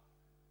what?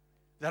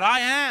 That I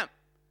am.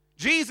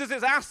 Jesus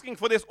is asking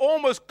for this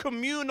almost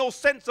communal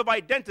sense of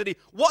identity.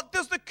 What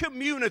does the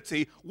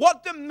community,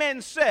 what do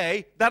men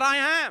say that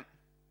I am?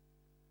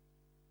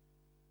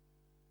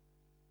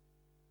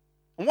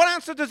 And what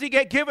answer does he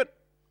get given?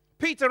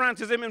 Peter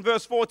answers him in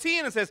verse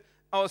 14 and says,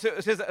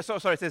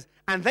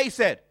 and they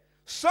said,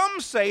 some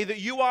say that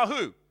you are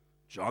who?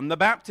 John the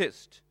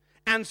Baptist.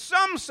 And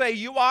some say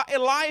you are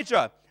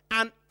Elijah.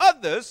 And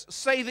others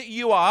say that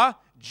you are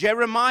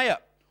Jeremiah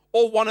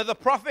or one of the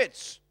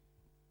prophets.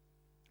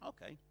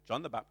 Okay,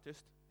 John the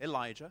Baptist,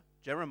 Elijah,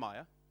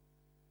 Jeremiah.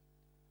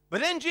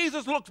 But then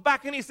Jesus looks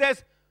back and he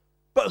says,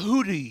 but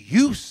who do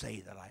you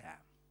say that I am?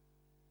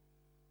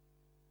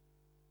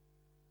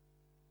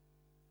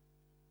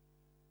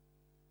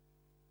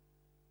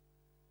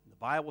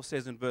 The Bible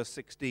says in verse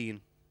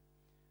 16,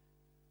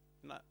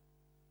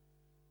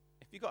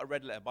 if you've got a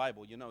red letter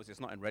Bible, you notice it's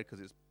not in red because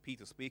it's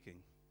Peter speaking.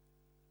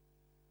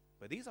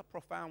 But these are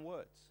profound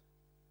words.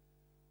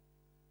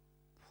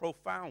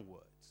 Profound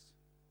words.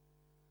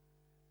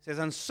 It says,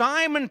 and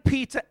Simon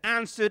Peter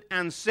answered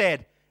and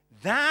said,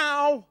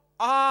 thou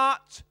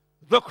art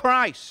the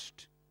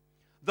Christ,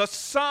 the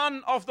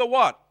Son of the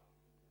what?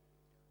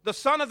 The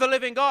Son of the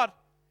living God.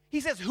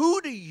 He says,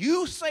 who do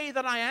you say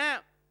that I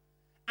am?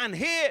 And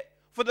here,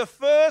 for the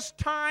first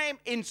time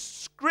in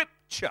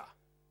Scripture,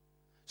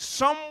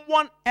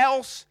 someone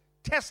else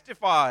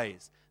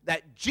testifies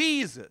that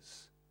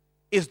Jesus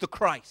is the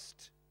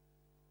Christ.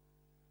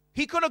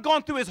 He could have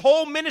gone through his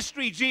whole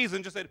ministry, Jesus,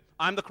 and just said,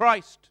 I'm the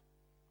Christ.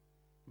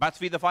 About to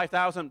feed the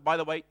 5,000, by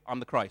the way, I'm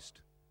the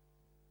Christ.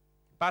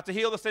 About to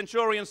heal the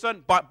centurion's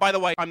son, by the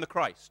way, I'm the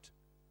Christ.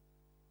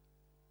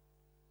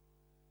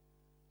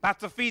 About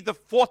to feed the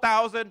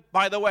 4,000,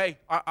 by the way,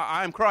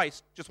 I am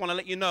Christ. Just want to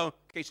let you know,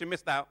 in case you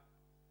missed out.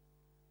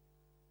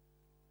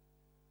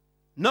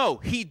 No,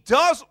 he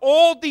does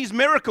all these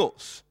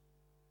miracles.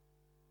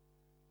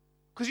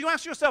 Because you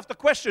ask yourself the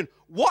question,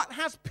 what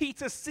has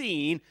Peter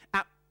seen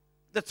at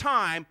the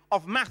time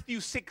of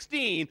Matthew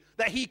 16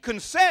 that he can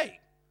say,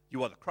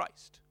 you are the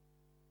Christ?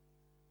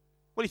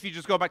 Well, if you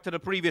just go back to the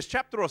previous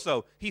chapter or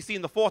so, he's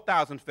seen the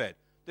 4,000 fed.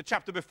 The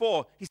chapter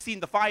before, he's seen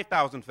the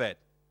 5,000 fed.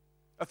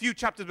 A few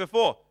chapters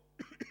before,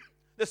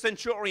 the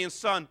centurion's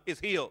son is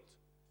healed.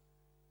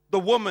 The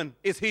woman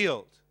is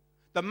healed.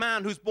 The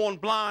man who's born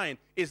blind,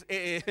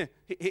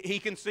 he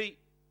can see.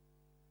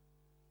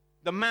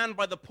 The man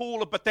by the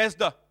pool of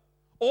Bethesda.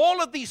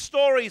 All of these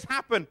stories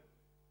happen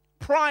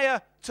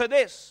prior to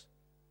this.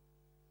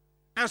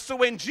 And so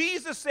when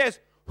Jesus says,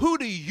 who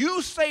do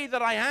you say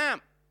that I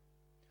am?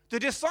 The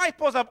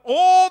disciples have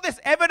all this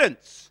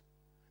evidence.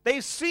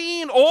 They've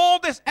seen all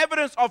this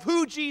evidence of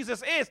who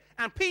Jesus is.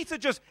 And Peter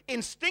just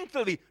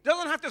instinctively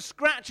doesn't have to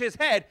scratch his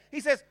head.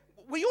 He says,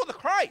 well, you're the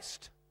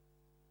Christ.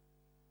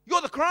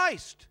 You're the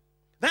Christ.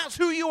 That's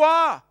who you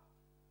are.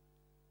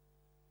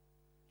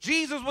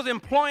 Jesus was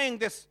employing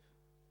this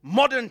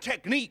modern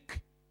technique.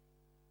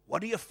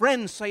 What do your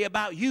friends say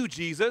about you,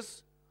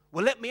 Jesus?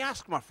 Well, let me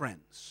ask my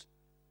friends.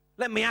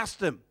 Let me ask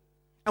them.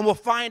 And we'll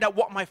find out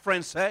what my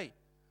friends say.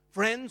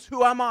 Friends,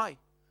 who am I?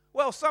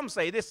 Well, some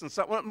say this and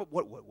some.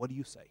 What do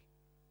you say?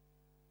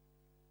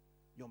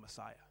 You're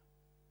Messiah.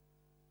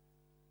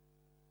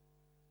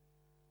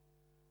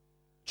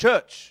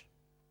 Church,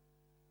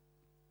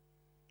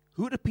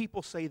 who do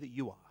people say that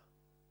you are?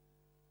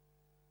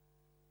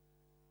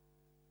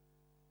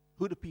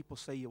 Who do people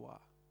say you are?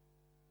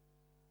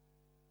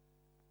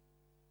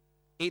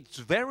 It's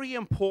very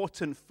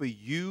important for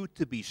you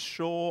to be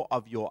sure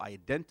of your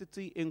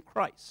identity in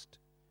Christ.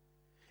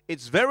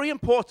 It's very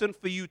important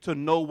for you to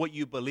know what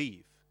you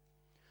believe.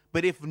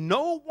 But if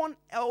no one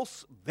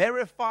else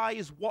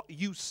verifies what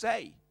you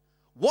say,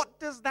 what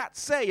does that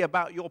say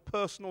about your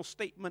personal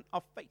statement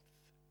of faith?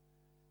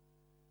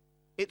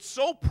 It's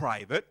so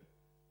private,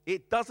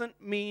 it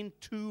doesn't mean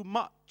too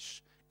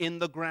much in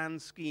the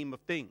grand scheme of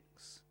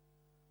things.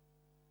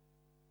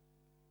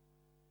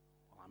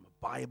 Well, I'm a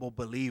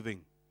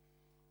Bible-believing,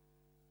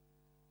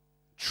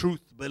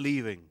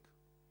 truth-believing,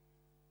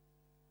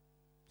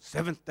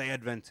 Seventh-day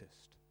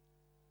Adventist.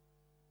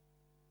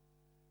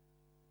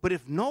 But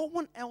if no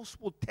one else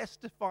will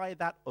testify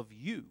that of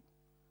you,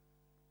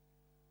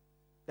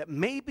 that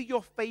maybe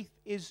your faith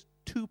is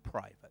too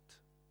private.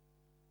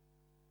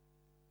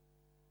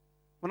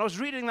 When I was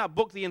reading that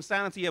book, The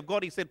Insanity of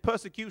God, he said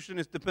persecution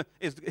is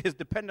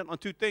dependent on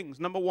two things.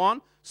 Number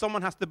one,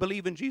 someone has to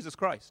believe in Jesus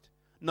Christ.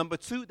 Number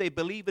two, they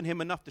believe in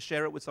him enough to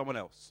share it with someone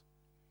else.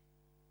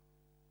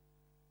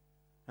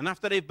 And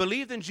after they've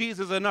believed in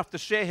Jesus enough to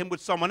share him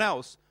with someone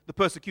else, the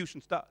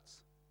persecution starts.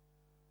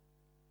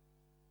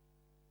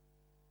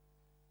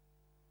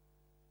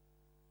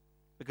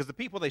 Because the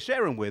people they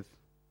share him with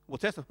will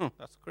testify,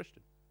 that's a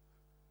Christian.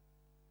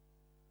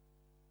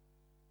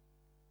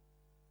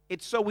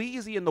 It's so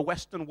easy in the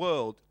Western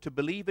world to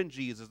believe in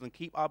Jesus and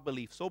keep our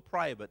belief so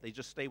private, they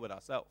just stay with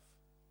ourselves.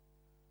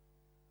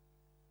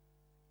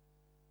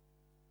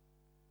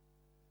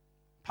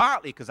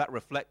 Partly because that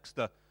reflects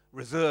the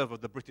reserve of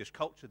the British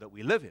culture that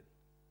we live in.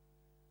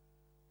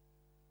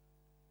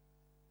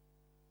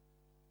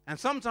 And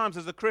sometimes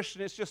as a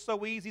Christian, it's just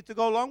so easy to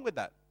go along with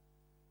that.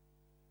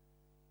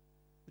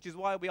 Which is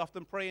why we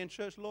often pray in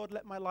church, Lord,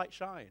 let my light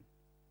shine.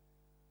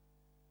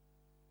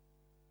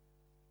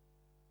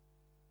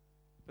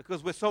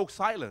 Because we're so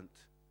silent,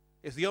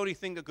 it's the only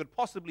thing that could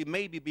possibly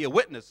maybe be a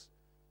witness.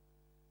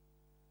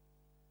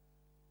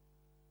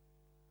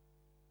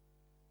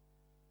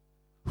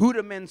 Who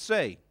do men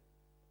say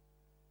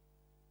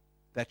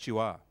that you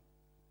are?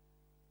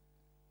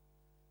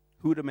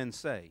 Who do men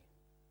say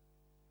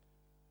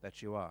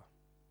that you are?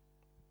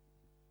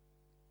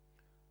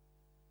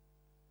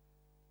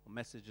 The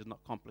message is not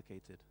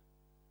complicated,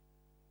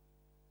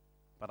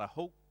 but I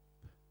hope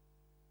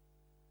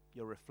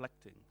you're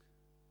reflecting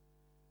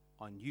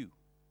on you.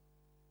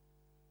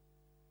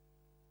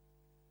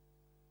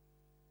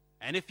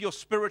 And if your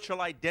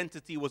spiritual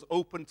identity was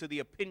open to the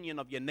opinion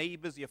of your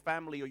neighbors, your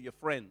family, or your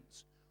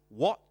friends,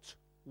 what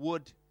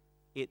would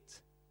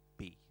it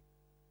be?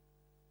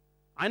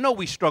 I know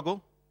we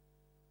struggle.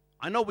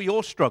 I know we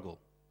all struggle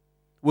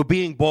with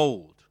being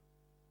bold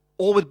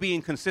or with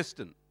being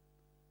consistent.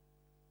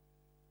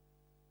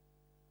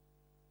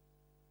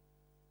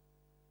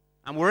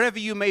 And wherever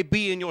you may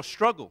be in your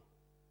struggle,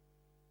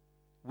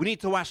 we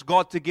need to ask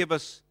God to give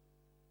us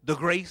the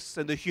grace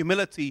and the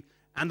humility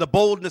and the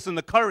boldness and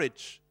the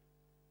courage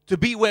to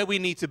be where we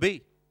need to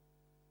be.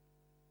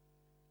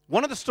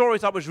 One of the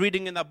stories I was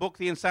reading in that book,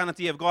 The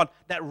Insanity of God,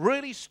 that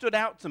really stood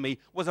out to me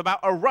was about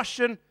a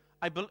Russian,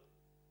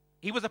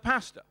 he was a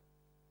pastor.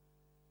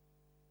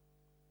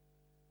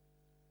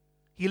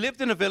 He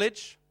lived in a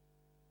village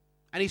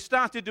and he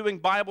started doing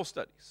Bible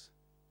studies.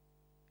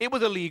 It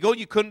was illegal,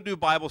 you couldn't do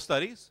Bible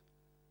studies.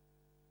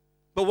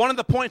 But one of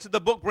the points that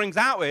the book brings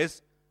out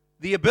is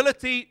the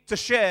ability to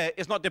share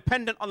is not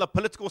dependent on the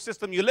political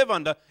system you live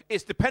under.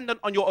 It's dependent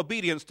on your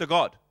obedience to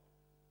God.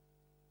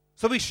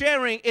 So he's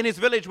sharing in his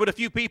village with a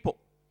few people.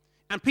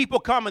 And people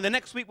come, and the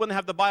next week when they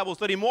have the Bible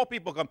study, more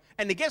people come.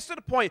 And it gets to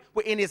the point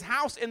where in his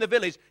house in the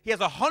village, he has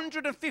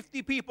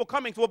 150 people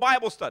coming to a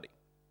Bible study.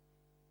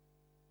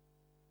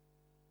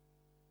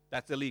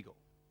 That's illegal.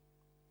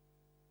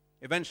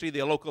 Eventually,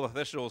 the local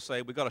officials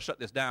say, we've got to shut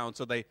this down.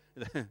 So they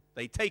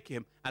take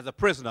him as a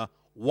prisoner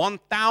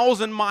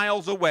 1,000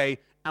 miles away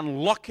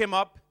and lock him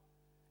up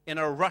in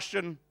a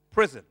Russian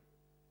prison.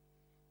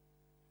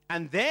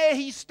 And there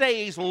he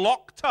stays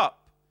locked up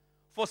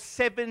for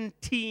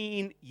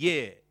 17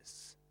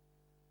 years.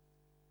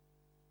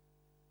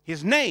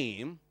 His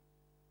name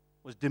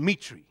was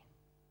Dmitri.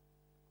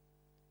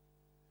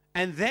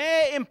 And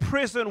there in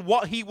prison,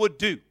 what he would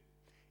do,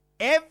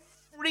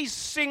 every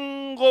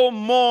single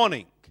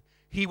morning,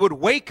 he would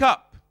wake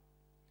up,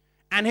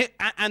 and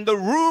the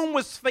room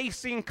was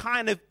facing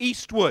kind of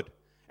eastward.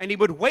 And he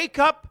would wake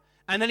up,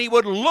 and then he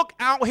would look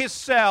out his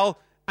cell,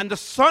 and the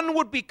sun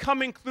would be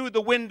coming through the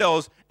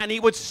windows, and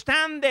he would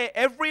stand there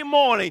every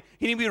morning,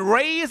 and he would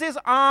raise his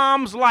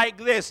arms like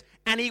this,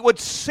 and he would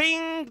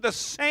sing the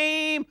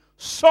same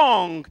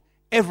song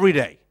every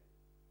day.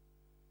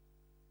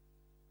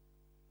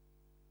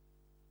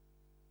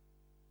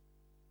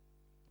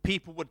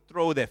 People would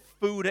throw their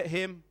food at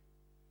him.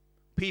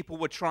 People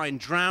would try and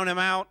drown him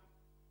out.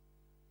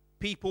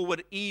 People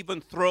would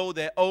even throw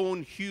their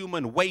own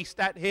human waste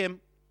at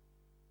him,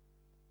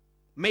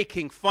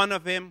 making fun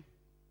of him.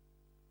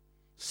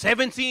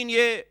 17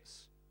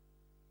 years,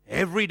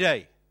 every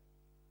day.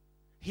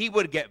 He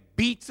would get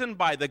beaten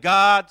by the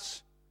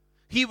guards.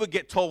 he would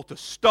get told to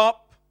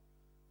stop,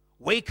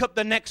 wake up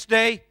the next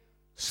day,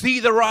 see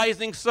the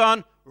rising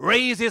sun,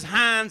 raise his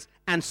hands,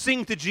 and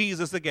sing to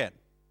Jesus again.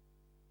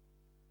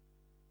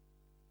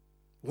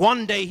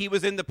 One day he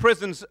was in the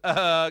prison's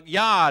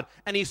yard,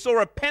 and he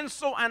saw a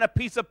pencil and a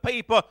piece of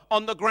paper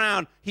on the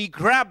ground. He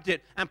grabbed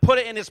it and put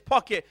it in his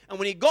pocket, and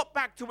when he got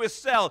back to his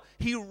cell,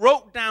 he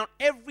wrote down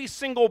every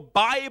single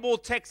Bible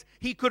text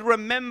he could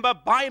remember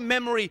by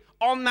memory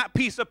on that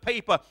piece of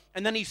paper,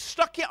 and then he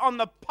stuck it on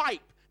the pipe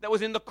that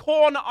was in the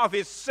corner of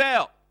his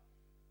cell.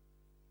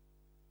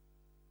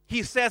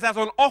 He says, as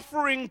an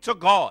offering to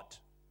God.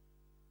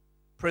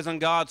 Prison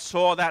guards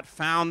saw that,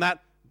 found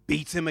that,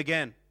 beat him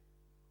again.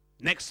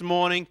 Next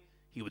morning,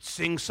 he would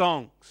sing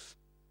songs.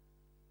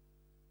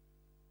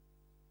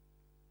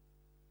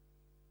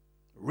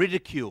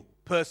 Ridicule,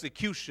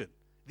 persecution.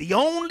 The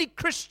only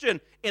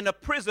Christian in a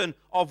prison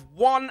of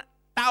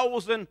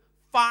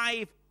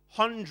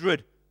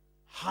 1,500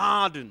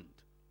 hardened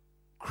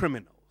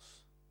criminals.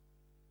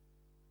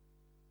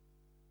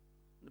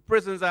 The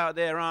prisons out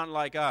there aren't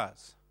like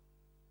ours.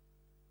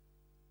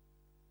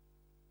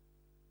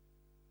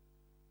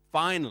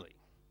 Finally,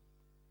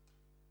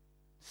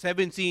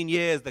 17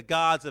 years, the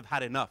guards have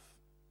had enough.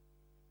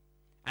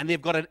 And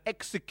they've got an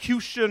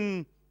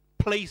execution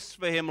place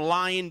for him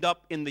lined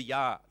up in the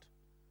yard.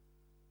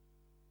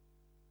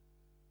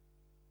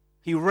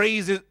 He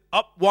raises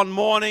up one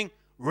morning,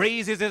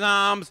 raises his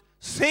arms,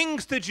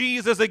 sings to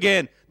Jesus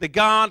again. The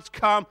guards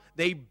come,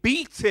 they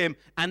beat him,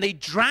 and they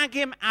drag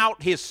him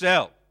out his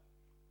cell.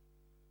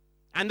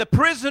 And the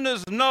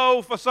prisoners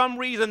know for some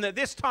reason that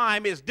this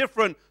time is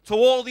different to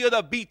all the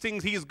other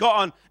beatings he's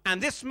gotten,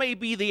 and this may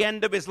be the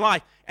end of his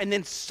life. And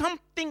then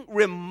something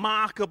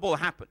remarkable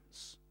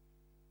happens.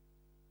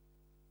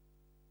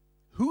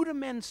 Who do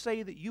men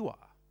say that you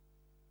are?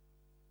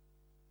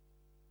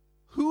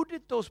 Who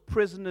did those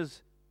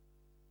prisoners,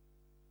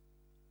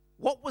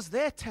 what was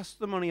their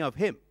testimony of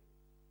him?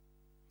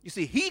 You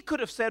see, he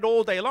could have said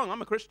all day long,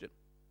 I'm a Christian.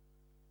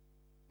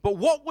 But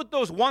what would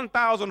those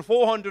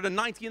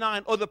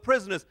 1,499 other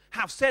prisoners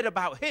have said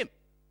about him?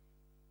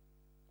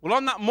 Well,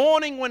 on that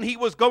morning when he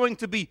was going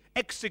to be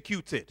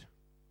executed,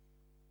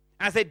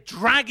 as they're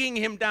dragging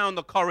him down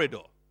the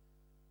corridor,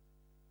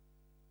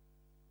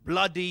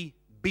 bloody,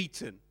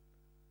 beaten.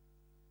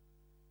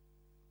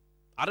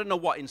 I don't know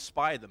what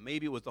inspired them.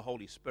 Maybe it was the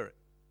Holy Spirit.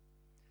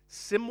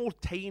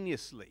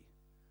 Simultaneously,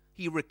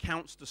 he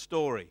recounts the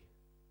story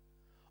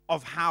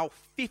of how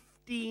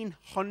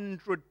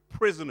 1,500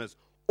 prisoners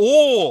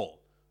all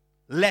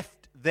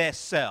left their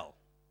cell,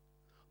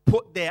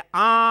 put their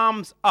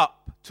arms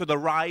up to the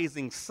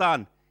rising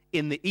sun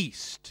in the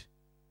east.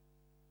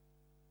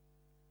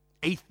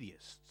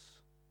 Atheists,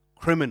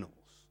 criminals,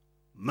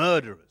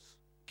 murderers,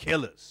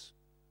 killers.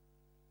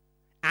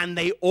 And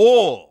they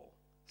all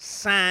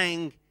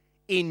sang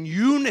in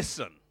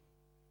unison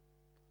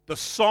the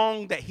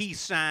song that he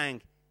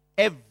sang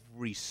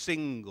every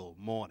single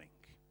morning.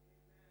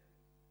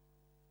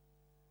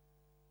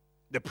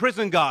 The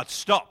prison guards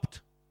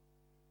stopped.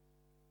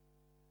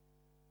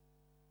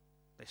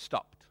 They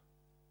stopped.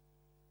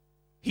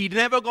 He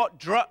never got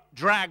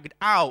dragged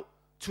out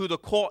to the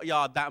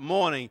courtyard that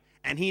morning,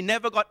 and he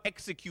never got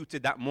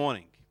executed that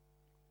morning.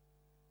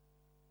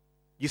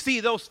 You see,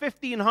 those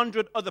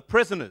 1,500 other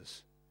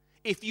prisoners,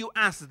 if you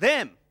ask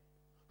them,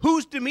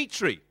 who's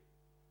Dimitri?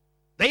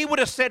 They would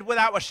have said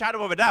without a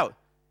shadow of a doubt,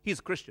 he's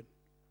a Christian.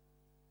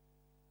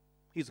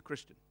 He's a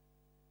Christian.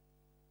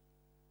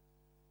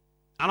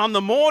 And on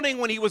the morning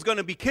when he was going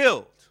to be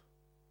killed,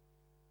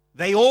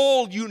 they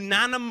all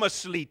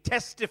unanimously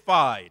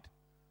testified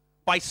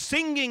by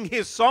singing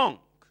his song.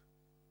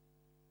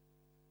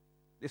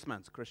 This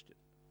man's a Christian.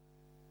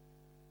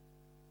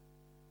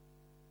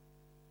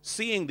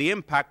 Seeing the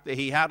impact that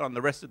he had on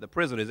the rest of the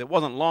prisoners, it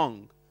wasn't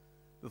long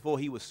before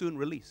he was soon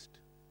released.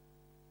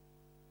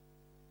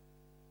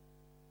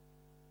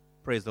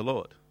 Praise the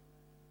Lord.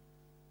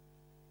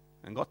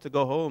 And got to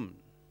go home,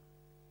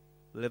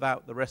 live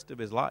out the rest of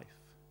his life.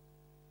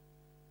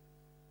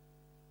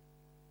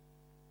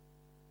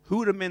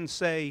 Who do men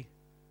say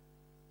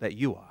that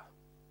you are?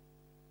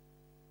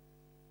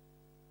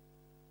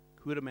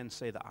 Who do men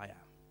say that I am?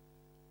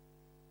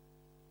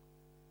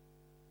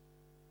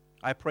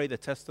 I pray the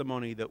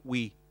testimony that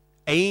we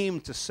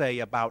aim to say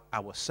about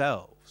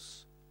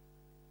ourselves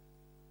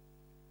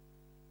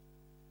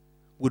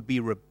would be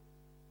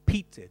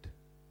repeated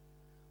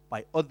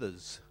by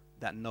others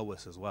that know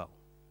us as well.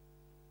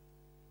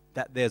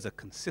 That there's a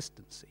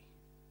consistency.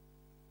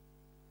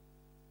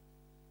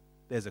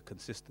 There's a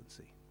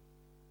consistency.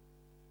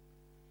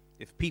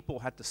 If people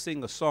had to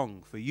sing a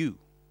song for you,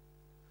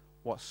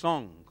 what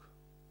song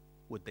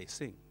would they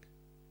sing?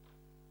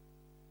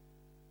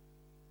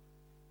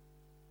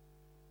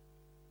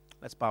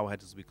 Let's bow our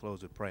heads as we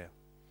close with prayer.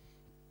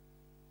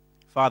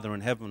 Father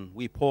in heaven,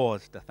 we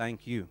pause to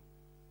thank you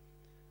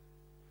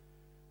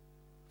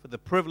for the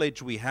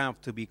privilege we have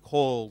to be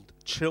called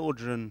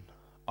children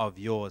of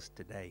yours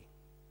today.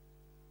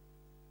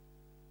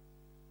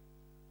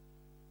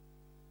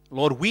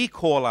 Lord, we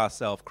call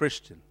ourselves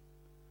Christian.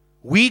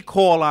 We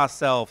call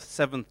ourselves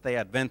Seventh-day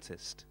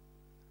Adventist.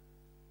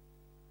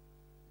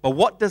 But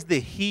what does the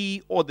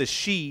he or the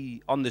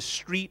she on the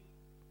street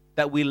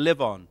that we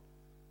live on,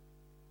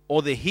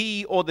 or the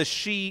he or the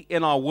she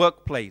in our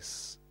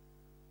workplace,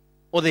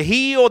 or the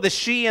he or the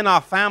she in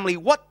our family,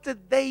 what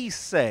did they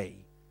say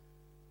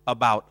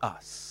about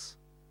us?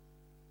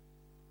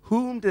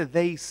 Whom do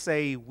they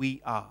say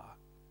we are?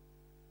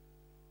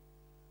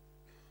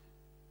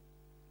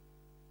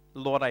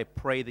 Lord, I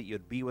pray that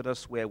you'd be with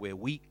us where we're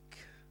weak,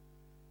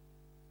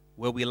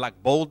 where we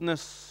lack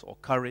boldness or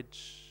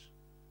courage.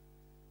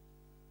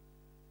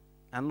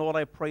 And Lord,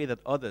 I pray that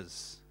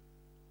others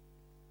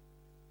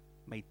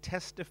may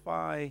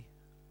testify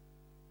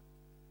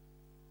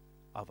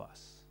of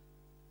us.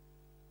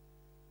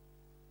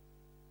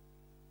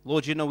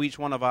 Lord, you know each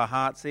one of our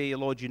hearts here.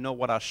 Lord, you know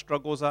what our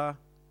struggles are.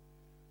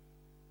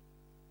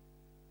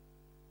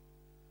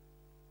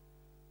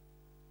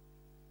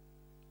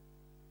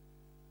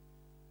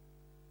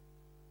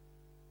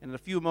 In a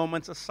few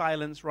moments of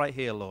silence right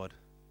here, Lord,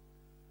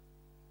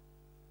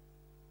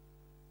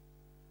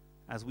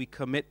 as we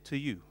commit to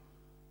you,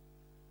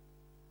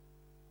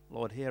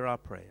 Lord, hear our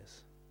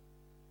prayers.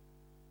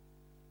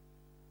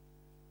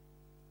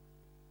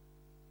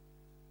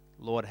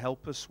 Lord,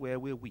 help us where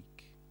we're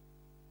weak.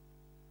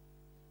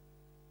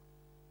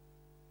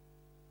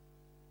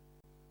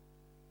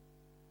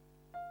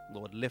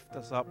 Lord, lift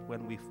us up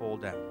when we fall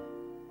down.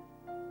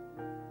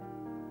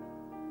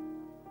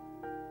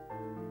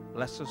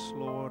 Bless us,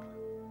 Lord,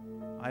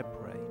 I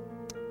pray,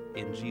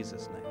 in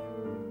Jesus' name.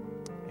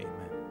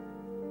 Amen.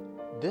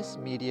 This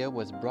media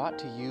was brought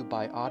to you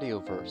by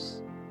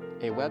Audioverse,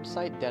 a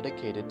website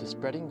dedicated to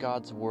spreading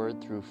God's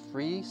Word through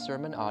free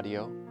sermon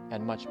audio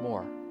and much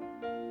more.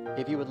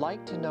 If you would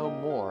like to know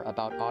more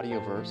about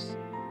Audioverse,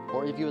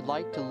 or if you would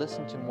like to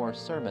listen to more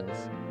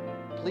sermons,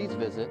 please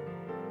visit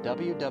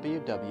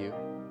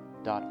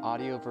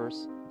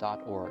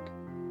www.audioverse.org.